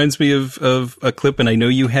 It reminds me of a clip, and I know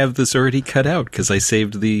you have this already cut out because I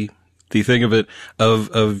saved the thing of it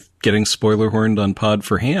of getting spoiler horned on Pod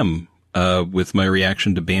for Ham with my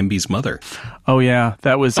reaction to Bambi's mother. Oh yeah,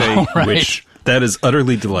 that was which that is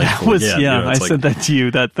utterly delightful. I said that to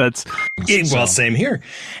you. That's well, same here.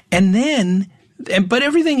 And then, but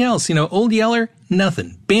everything else, Old Yeller,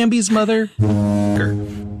 nothing. Bambi's mother.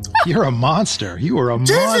 You're a monster. You are a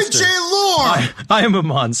monster. David J. Lord! I am a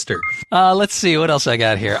monster. Let's see what else I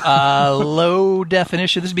got here. Low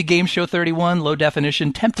definition. This would be Game Show 31. Low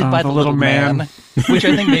definition. Tempted by the Little Man, which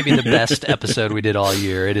I think may be the best episode we did all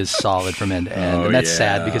year. It is solid from end to end, and that's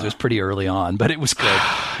sad because it was pretty early on, but it was good.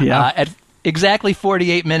 At exactly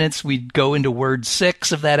 48 minutes, we go into word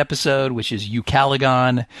 6 of that episode, which is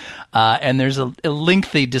Eucaligon, and there's a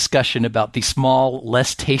lengthy discussion about the small,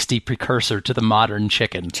 less tasty precursor to the modern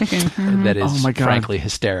chicken. That is frankly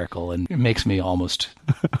hysterical, and it makes me almost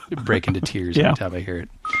break into tears every time I hear it.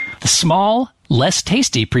 The small, less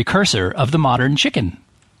tasty precursor of the modern chicken.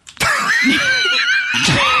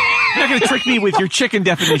 You're not going to trick me with your chicken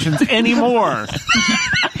definitions anymore.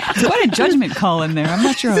 Quite a judgment call in there. I'm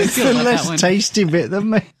not sure how I feel about that one. Less tasty bit than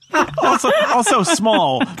me. Also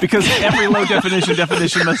small, because every low definition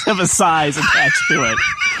must have a size attached to it.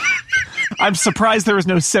 I'm surprised there was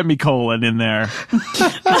no semicolon in there.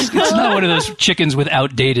 It's not one of those chickens with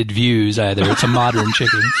outdated views either. It's a modern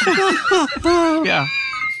chicken. Yeah.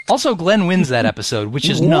 Also, Glenn wins that episode, which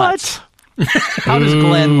is nuts. How does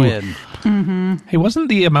Glenn win? Hey, wasn't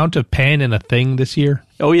the amount of pan in a thing this year?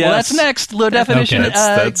 Oh, yeah. Well, that's next. Low definition. Okay.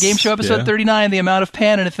 That's Game Show episode 39, the amount of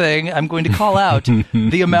pan in a thing. I'm going to call out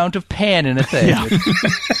the amount of pan in a thing. Yeah.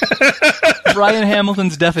 Brian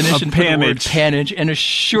Hamilton's definition for the word panage, and a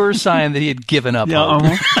sure sign that he had given up hope.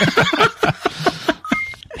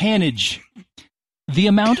 Panage. The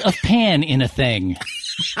amount of pan in a thing.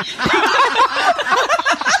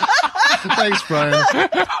 Thanks, Brian.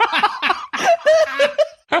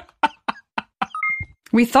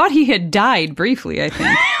 We thought he had died briefly, I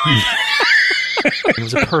think. It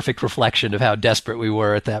was a perfect reflection of how desperate we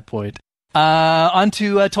were at that point. On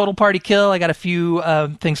to Total Party Kill. I got a few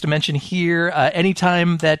things to mention here.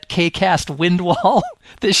 Anytime that K-Cast Windwall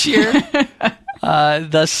this year,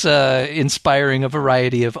 thus inspiring a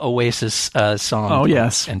variety of Oasis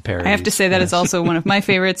songs and parodies. I have to say that is also one of my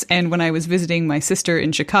favorites, and when I was visiting my sister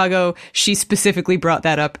in Chicago, she specifically brought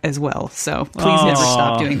that up as well, so please never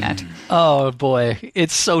stop doing that. Oh boy,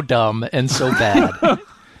 it's so dumb and so bad.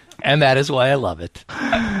 And that is why I love it.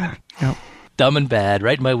 Yep. Dumb and bad,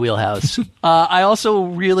 right in my wheelhouse. I also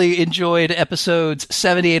really enjoyed episodes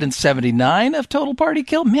 78 and 79 of Total Party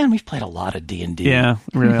Kill. Man, we've played a lot of D&D. Yeah,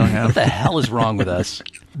 we really have. What the hell is wrong with us?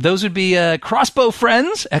 Those would be Crossbow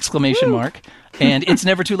Friends, ! And It's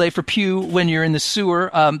Never Too Late for Pew When You're in the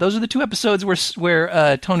Sewer. Those are the two episodes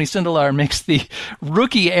where Tony Sindelar makes the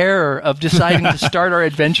rookie error of deciding to start our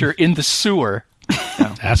adventure in the sewer.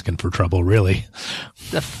 Asking for trouble, really.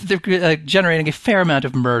 They're generating a fair amount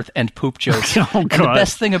of mirth and poop jokes. Oh, and the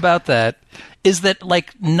best thing about that is that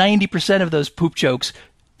like 90% of those poop jokes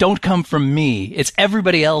don't come from me. It's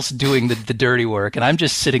everybody else doing the dirty work, and I'm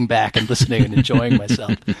just sitting back and listening and enjoying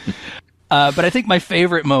myself. But I think my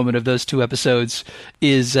favorite moment of those two episodes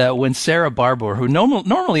is when Sarah Barbour, who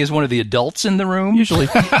normally is one of the adults in the room, usually,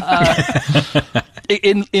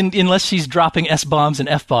 unless she's dropping S-bombs and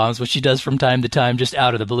F-bombs, which she does from time to time just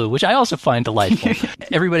out of the blue, which I also find delightful.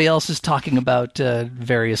 Everybody else is talking about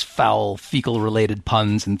various foul, fecal-related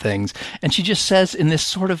puns and things, and she just says in this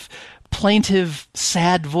sort of plaintive,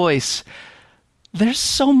 sad voice, "There's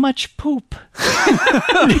so much poop."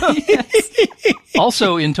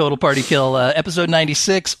 Also in Total Party Kill, episode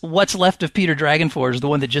 96, What's Left of Peter Dragonforge, the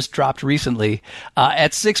one that just dropped recently.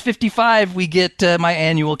 At 6:55, we get my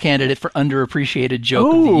annual candidate for underappreciated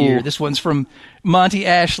joke of the year. This one's from Monty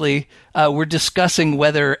Ashley. We're discussing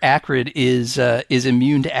whether Acrid is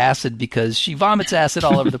immune to acid because she vomits acid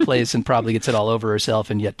all over the place and probably gets it all over herself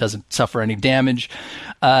and yet doesn't suffer any damage.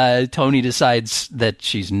 Tony decides that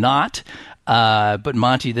she's not. But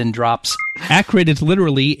Monty then drops... Acrid is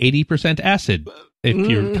literally 80% acid, if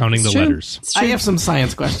you're counting the letters. I have some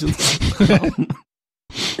science questions.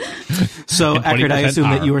 So, Acrid, I assume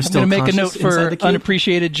that you were still I'm going to make a note for the cube?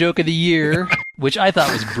 unappreciated joke of the year, which I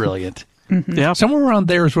thought was brilliant. Yeah, somewhere around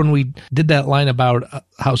there is when we did that line about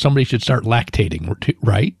how somebody should start lactating,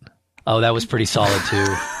 right? Oh, that was pretty solid,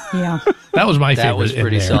 too. Yeah. That was my favorite. That was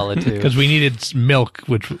pretty solid, too. Because we needed milk,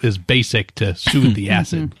 which is basic to soothe the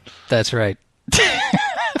acid. That's right.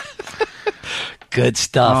 Good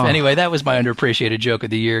stuff. Anyway, that was my underappreciated joke of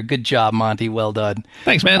the year. Good job, Monty. Well done.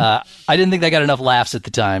 Thanks, man. I didn't think they got enough laughs at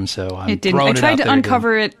the time, so I'm It didn't. throwing I tried it to out there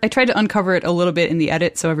uncover it. I tried to uncover it a little bit in the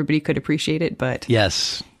edit so everybody could appreciate it, but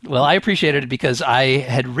Yes. Well, I appreciated it because I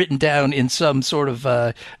had written down in some sort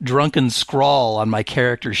of drunken scrawl on my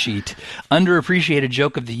character sheet, underappreciated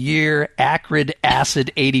joke of the year, acrid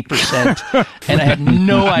acid 80%, and I had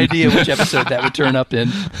no idea which episode that would turn up in.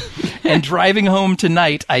 And driving home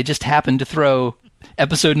tonight, I just happened to throw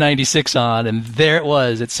episode 96 on, and there it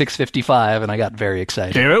was at 6:55, and I got very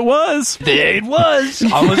excited. There it was. There it was.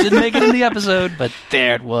 Almost didn't make it in the episode, but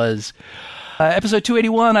there it was. Episode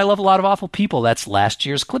 281, I Love a Lot of Awful People. That's last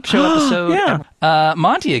year's clip show episode.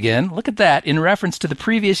 Monty again, look at that. In reference to the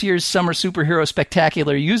previous year's Summer Superhero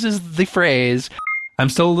Spectacular, uses the phrase, I'm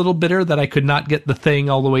still a little bitter that I could not get the thing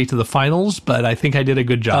all the way to the finals, but I think I did a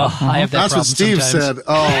good job. I have that That's what Steve sometimes. said.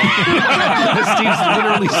 Oh. Steve's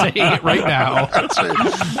literally saying it right now. That's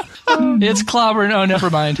right. It's clobber. No,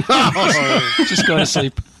 never mind. Just go to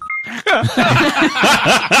sleep.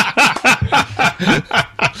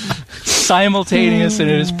 Simultaneous, and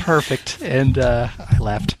it is perfect. And I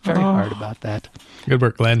laughed very hard about that. Good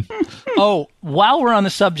work, Glenn. Oh, while we're on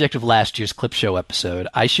the subject of last year's clip show episode,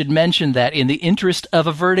 I should mention that in the interest of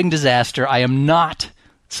averting disaster, I am not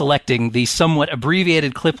selecting the somewhat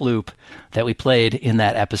abbreviated clip loop that we played in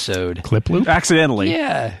that episode. Clip loop? Accidentally.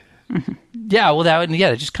 Yeah. Yeah, well,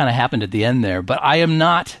 it just kind of happened at the end there. But I am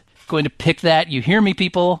not going to pick that. You hear me,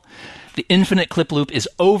 people? The infinite clip loop is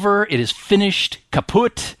over. It is finished.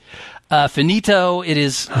 Kaput. Finito. It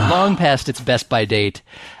is long past its best-by date.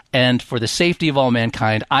 And for the safety of all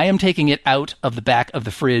mankind, I am taking it out of the back of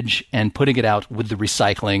the fridge and putting it out with the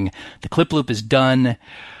recycling. The clip loop is done.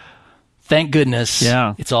 Thank goodness.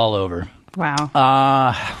 Yeah. It's all over. wow.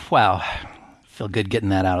 Wow. Feel good getting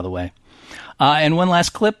that out of the way. And one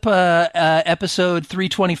last clip, episode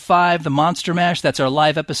 325, The Monster Mash. That's our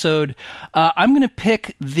live episode. I'm going to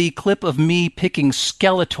pick the clip of me picking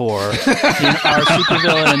Skeletor in our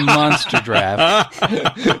supervillain and monster draft.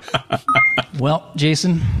 Well,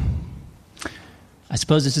 Jason, I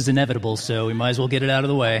suppose this is inevitable, so we might as well get it out of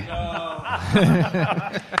the way.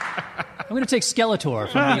 I'm going to take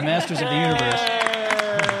Skeletor from the Masters of the Universe.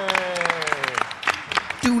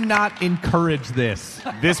 Do not encourage this.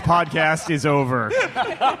 This podcast is over.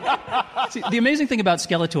 See, the amazing thing about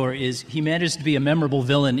Skeletor is he manages to be a memorable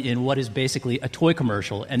villain in what is basically a toy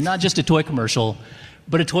commercial, and not just a toy commercial,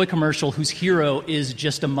 but a toy commercial whose hero is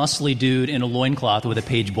just a muscly dude in a loincloth with a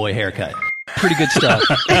page boy haircut. Pretty good stuff.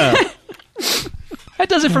 That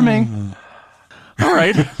does it for me. All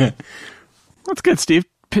right. That's good, Steve.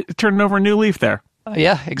 Turning over a new leaf there.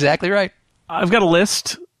 Yeah, exactly right. I've got a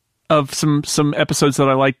list of some episodes that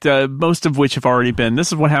I liked, most of which have already been. This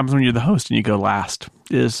is what happens when you're the host and you go last.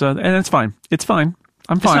 And it's fine. It's fine.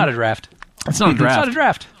 I'm fine. It's not a draft. It's not a draft. It's not a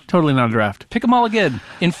draft. Totally not a draft. Pick them all again.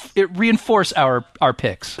 Reinforce our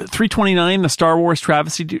picks. 329, the Star Wars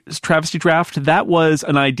travesty draft. That was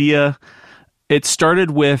an idea. It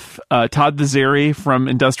started with Todd Vazeri from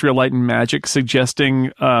Industrial Light and Magic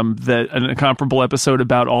suggesting that an Incomparable episode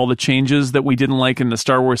about all the changes that we didn't like in the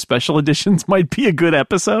Star Wars special editions might be a good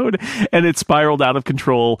episode. And it spiraled out of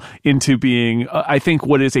control into being, I think,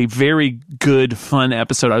 what is a very good, fun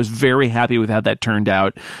episode. I was very happy with how that turned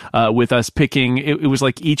out with us picking. It was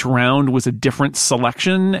like each round was a different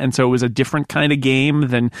selection. And so it was a different kind of game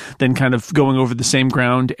than kind of going over the same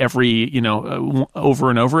ground every, over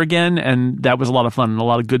and over again. And that was a lot of fun and a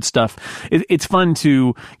lot of good stuff. It's fun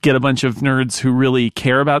to get a bunch of nerds who really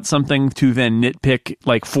care about something to then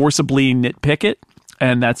forcibly nitpick it,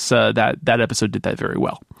 and that's that episode did that very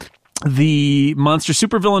well. The monster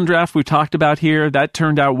supervillain draft we talked about here, that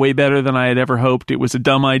turned out way better than I had ever hoped. It was a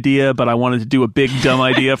dumb idea, but I wanted to do a big dumb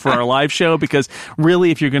idea for our live show, because really,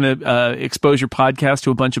 if you're going to expose your podcast to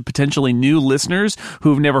a bunch of potentially new listeners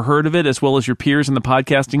who've never heard of it, as well as your peers in the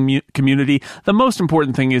podcasting community, the most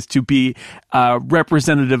important thing is to be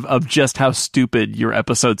representative of just how stupid your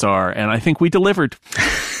episodes are, and I think we delivered.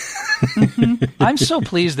 I'm so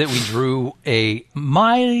pleased that we drew a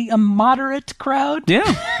moderate crowd. Yeah.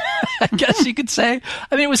 I guess you could say.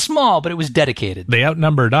 I mean, it was small, but it was dedicated. They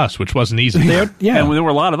outnumbered us, which wasn't easy. And there were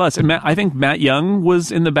a lot of us. And I think Matt Young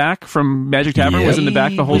was in the back from Magic Tavern, was in the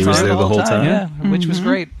back the whole time. He was there the whole time. Yeah, which was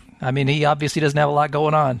great. I mean, he obviously doesn't have a lot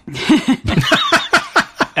going on.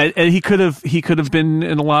 and he could have been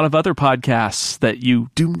in a lot of other podcasts that you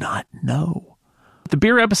do not know. The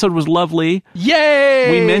beer episode was lovely.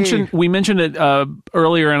 Yay! We mentioned it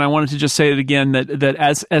earlier, and I wanted to just say it again that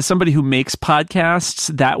as somebody who makes podcasts,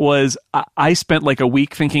 that was I spent like a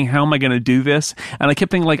week thinking, how am I going to do this? And I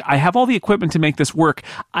kept thinking, like, I have all the equipment to make this work.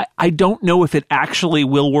 I don't know if it actually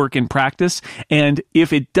will work in practice, and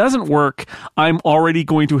if it doesn't work, I'm already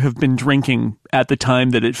going to have been drinking at the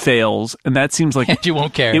time that it fails, and that seems like and you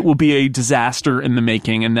won't care. It will be a disaster in the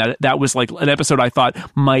making, and that was like an episode I thought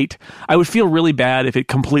I would feel really bad if it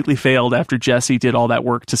completely failed after Jesse did all that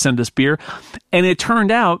work to send us beer. And it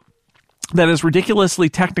turned out that as ridiculously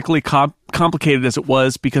technically complicated as it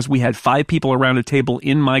was, because we had 5 people around a table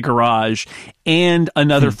in my garage and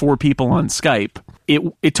another 4 people on Skype,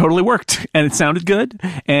 it totally worked, and it sounded good,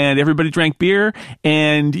 and everybody drank beer.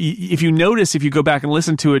 And if you notice, if you go back and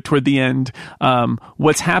listen to it toward the end,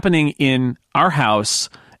 what's happening in our house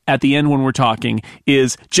at the end when we're talking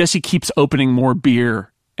is Jesse keeps opening more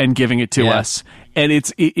beer and giving it to us. And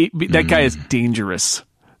that guy is dangerous.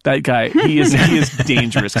 That guy, he is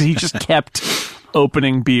dangerous because he just kept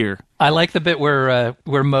opening beer. I like the bit where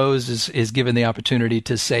Mose is given the opportunity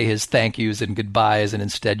to say his thank yous and goodbyes, and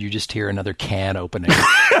instead you just hear another can opening.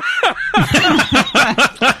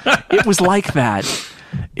 It was like that.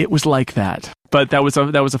 But that was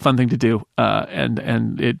a fun thing to do,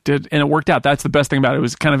 and it did, and it worked out. That's the best thing about it. It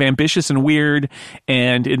was kind of ambitious and weird,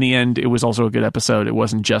 and in the end, it was also a good episode. It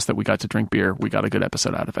wasn't just that we got to drink beer; we got a good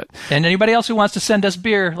episode out of it. And anybody else who wants to send us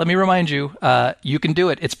beer, let me remind you, you can do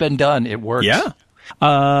it. It's been done. It works. Yeah.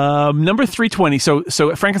 Number 320.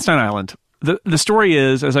 So Frankenstein Island. The story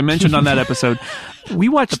is, as I mentioned on that episode, we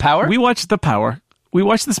watched The Power. We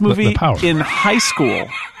watched this movie in high school.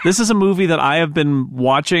 This is a movie that I have been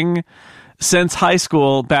watching since high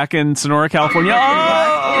school back in Sonora, California.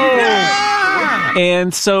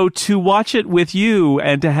 And so to watch it with you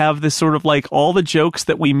and to have this sort of like all the jokes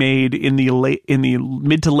that we made in the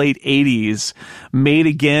mid to late 80s made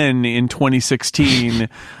again in 2016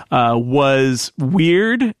 was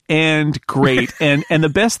weird and great. And the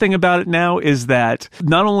best thing about it now is that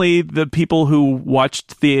not only the people who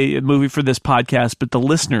watched the movie for this podcast, but the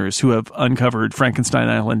listeners who have uncovered Frankenstein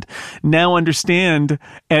Island now understand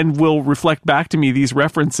and will reflect back to me these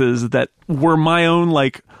references that were my own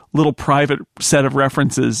like little private set of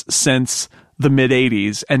references since the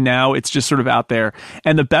mid-'80s, and now it's just sort of out there.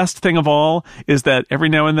 And the best thing of all is that every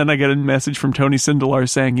now and then I get a message from Tony Sindelar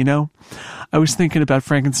saying, you know, I was thinking about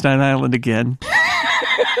Frankenstein Island again.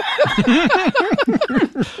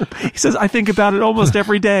 He says, I think about it almost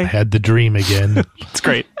every day. I had the dream again. It's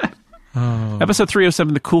great. Oh. Episode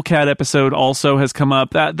 307, the Cool Cat episode, also has come up.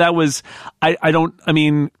 That was,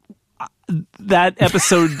 that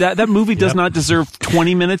episode, that movie does not deserve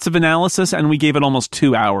 20 minutes of analysis, and we gave it almost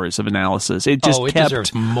 2 hours of analysis. It just it kept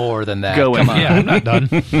deserves more than that. Going. Come on. Yeah, I'm not done.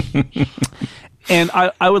 And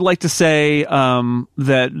I would like to say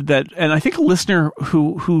that, and I think a listener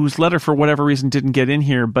whose letter for whatever reason didn't get in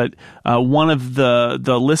here, but one of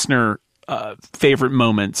the listener favorite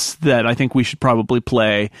moments that I think we should probably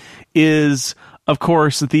play is, of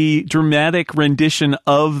course, the dramatic rendition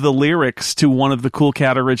of the lyrics to one of the Cool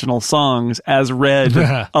Cat original songs as read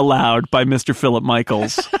aloud by Mr. Philip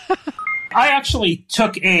Michaels. I actually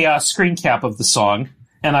took a screen cap of the song,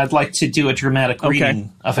 and I'd like to do a dramatic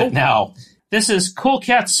reading of it now. This is Cool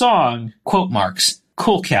Cat's song, quote marks,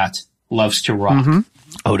 Cool Cat loves to rock. Mm-hmm.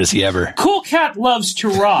 Oh, does he ever? Cool Cat loves to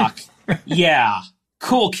rock. Yeah,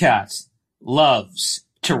 Cool Cat loves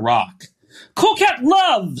to rock. Cool Cat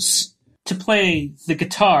loves to play the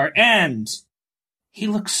guitar, and he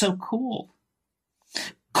looks so cool.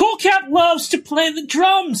 Cool Cat loves to play the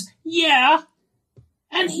drums, yeah,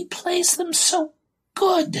 and he plays them so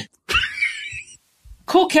good.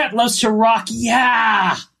 Cool Cat loves to rock,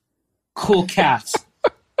 yeah. Cool Cat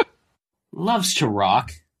loves to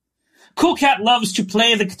rock. Cool Cat loves to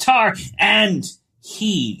play the guitar, and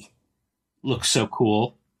he looks so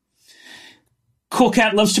cool. Cool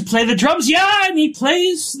Cat loves to play the drums, yeah, and he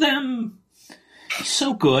plays them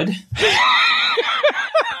so good.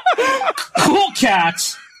 Cool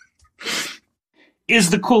Cat is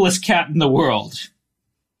the coolest cat in the world.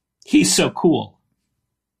 He's so cool.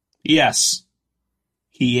 Yes,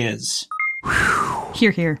 he is.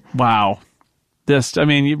 Hear, hear. Wow. Derek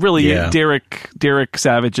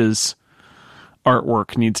Savage's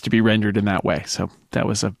artwork needs to be rendered in that way. So that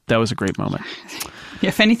was a great moment.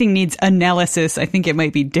 If anything needs analysis, I think it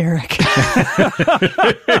might be Derek.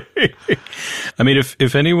 I mean,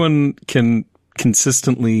 if anyone can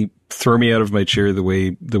consistently throw me out of my chair the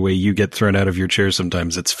way you get thrown out of your chair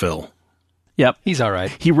sometimes, it's Phil. Yep. He's all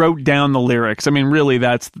right. He wrote down the lyrics. I mean, really,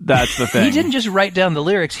 that's the thing. He didn't just write down the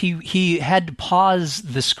lyrics. He had to pause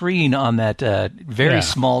the screen on that very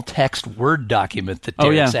small text Word document that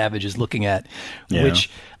Derek Savage is looking at,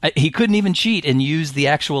 which he couldn't even cheat and use the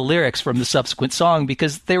actual lyrics from the subsequent song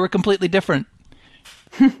because they were completely different.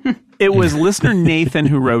 It was listener Nathan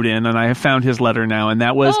who wrote in, and I have found his letter now, and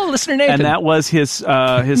that was listener Nathan, and that was his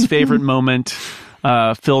favorite moment.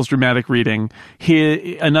 Phil's dramatic reading.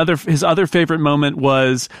 His other favorite moment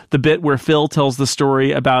was the bit where Phil tells the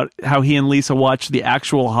story about how he and Lisa watched the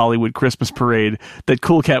actual Hollywood Christmas parade that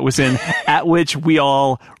Cool Cat was in, at which we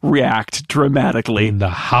all react dramatically. The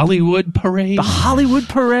Hollywood parade? The Hollywood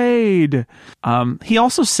parade! He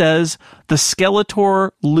also says the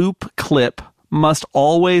Skeletor loop clip must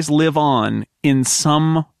always live on in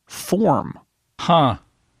some form. Huh.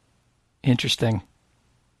 Interesting.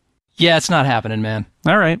 Yeah, it's not happening, man.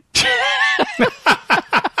 All right.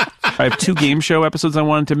 I have 2 game show episodes I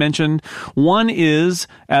wanted to mention. One is,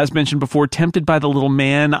 as mentioned before, Tempted by the Little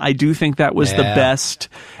Man. I do think that was the best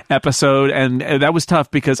episode, and that was tough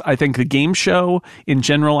because I think the game show in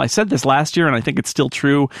general, I said this last year and I think it's still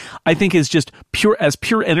true, I think is just pure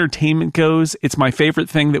entertainment goes. It's my favorite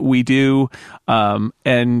thing that we do, and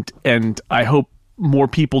I hope more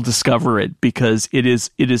people discover it because it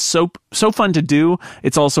is so fun to do.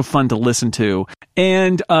 It's also fun to listen to.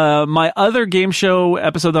 And my other game show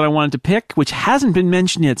episode that I wanted to pick, which hasn't been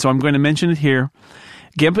mentioned yet, so I'm going to mention it here.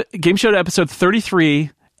 Game show episode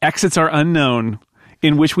 33, Exits Are Unknown,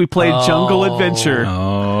 in which we played Jungle Adventure.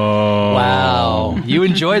 Oh, wow. You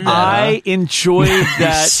enjoyed that, I enjoyed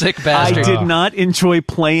that. Sick bastard. I did not enjoy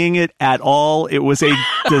playing it at all. It was a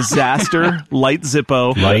disaster. Light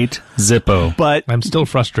Zippo. But I'm still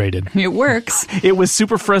frustrated. It works. It was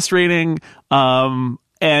super frustrating.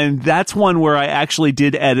 And that's one where I actually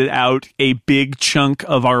did edit out a big chunk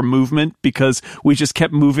of our movement because we just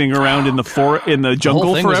kept moving around in the jungle the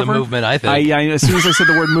whole thing forever. Was a movement, I think. As soon as I said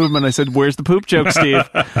the word movement, I said, "Where's the poop joke, Steve?"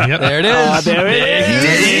 There it is. There it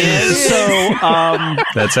is. So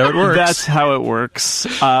that's how it works. That's how it works.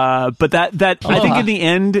 But that I think in the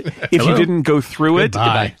end, if you didn't go through it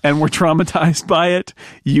and were traumatized by it,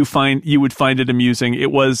 you would find it amusing.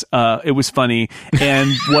 It was funny,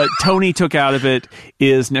 and what Tony took out of it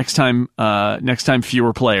is next time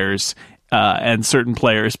fewer players, and certain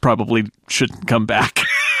players probably shouldn't come back.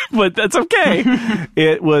 But that's okay.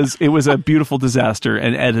 It was a beautiful disaster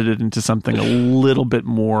and edited into something a little bit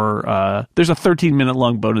more. There's a 13-minute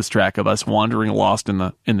long bonus track of us wandering lost in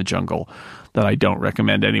the jungle that I don't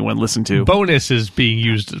recommend anyone listen to. Bonus is being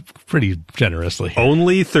used pretty generously.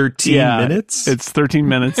 Only 13 minutes? It's 13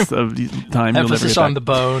 minutes of time. Emphasis on the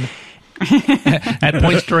bone. At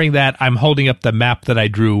points during that, I'm holding up the map that I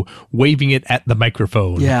drew, waving it at the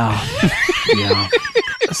microphone. Yeah. Yeah.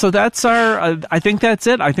 So that's I think that's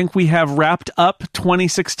it. I think we have wrapped up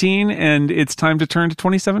 2016 and it's time to turn to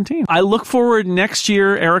 2017. I look forward next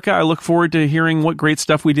year, Erica, I look forward to hearing what great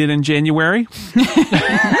stuff we did in January.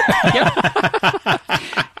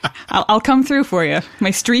 I'll come through for you.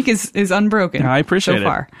 My streak is unbroken. I appreciate so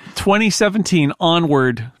far. 2017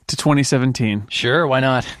 onward to 2017. Sure, why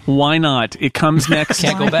not? Why not? It comes next.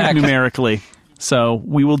 Can't go back. Numerically. So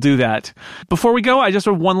we will do that. Before we go, I just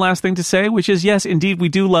have one last thing to say, which is, yes, indeed, we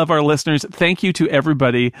do love our listeners. Thank you to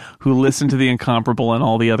everybody who listened to The Incomparable and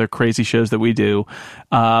all the other crazy shows that we do.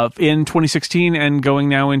 In 2016 and going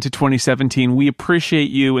now into 2017, we appreciate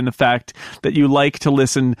you and the fact that you like to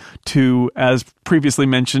listen to, as previously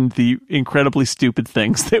mentioned, the incredibly stupid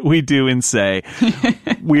things that we do and say.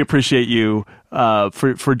 We appreciate you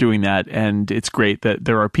for doing that, and it's great that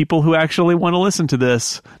there are people who actually want to listen to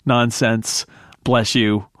this nonsense. Bless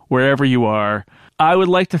you, wherever you are. I would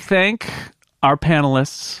like to thank our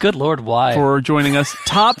panelists. Good Lord, why? For joining us.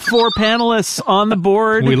 Top 4 panelists on the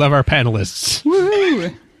board. We love our panelists. Woo!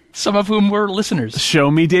 Some of whom were listeners. Show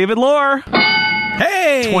me David Lore.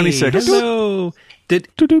 Hey! 26. Hello!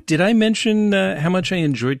 Did I mention how much I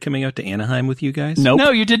enjoyed coming out to Anaheim with you guys? Nope. No,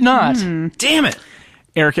 you did not. Damn it!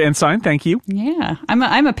 Erica Ensign, thank you. Yeah, I'm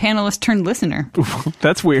a panelist turned listener.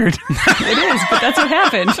 That's weird. It is, but that's what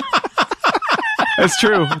happened. That's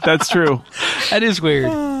true. That's true. That is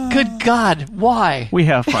weird. Good God, why? We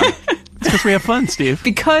have fun. It's because we have fun, Steve.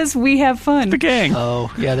 Because we have fun. The gang.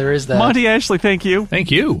 Oh, yeah, there is that. Monty Ashley, thank you.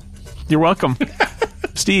 Thank you. You're welcome.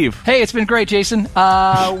 Steve. Hey, it's been great, Jason.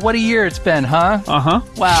 What a year it's been, huh? Uh-huh.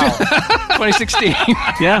 Wow. 2016.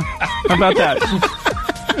 Yeah. How about that?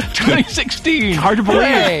 2016. Hard to believe.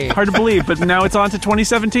 Hooray. Hard to believe, but now it's on to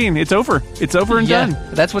 2017. It's over. It's over and done.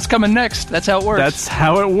 That's what's coming next. That's how it works. That's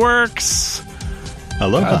how it works.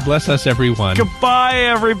 Aloha. God bless us, everyone. Goodbye,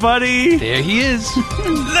 everybody. There he is.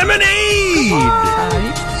 Lemonade!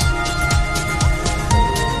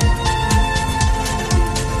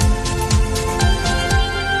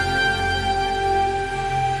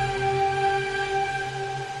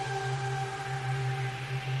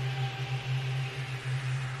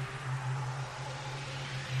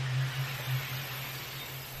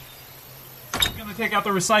 I'm going to take out the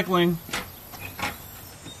recycling.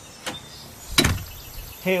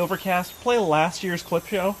 Hey, Overcast, play last year's clip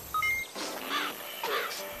show.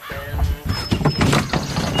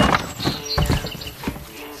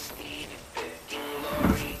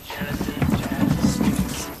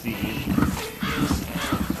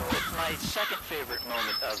 My second favorite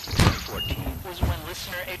moment of 2014 was when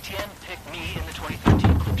listener Etienne picked me in the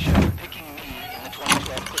 2013 clip show, picking me in the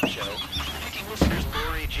 2012 clip show, picking listeners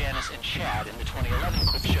Lori, Janice, and Chad in the 2011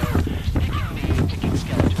 clip show, picking me, picking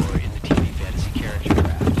Skeletor in the TV fantasy character draft.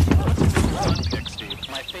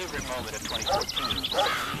 My favorite moment of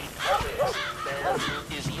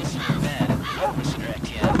 2014 is listener Ben, listener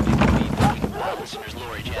Etienne, picking me, picking listeners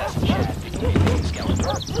Lori, Janice, and Chad, picking me, picking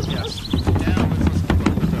Skeletor. Yes. Now let's listen to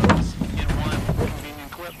both of those in one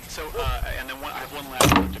convenient clip. So, and then I have one last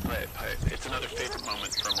clip to play. It's another favorite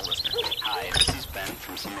moment from a listener. Hi, this is Ben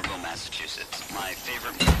from Somerville, Massachusetts. My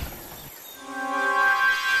favorite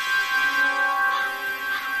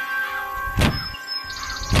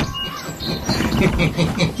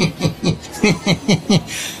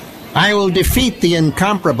I will defeat the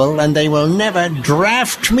Incomparable and they will never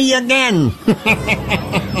draft me again.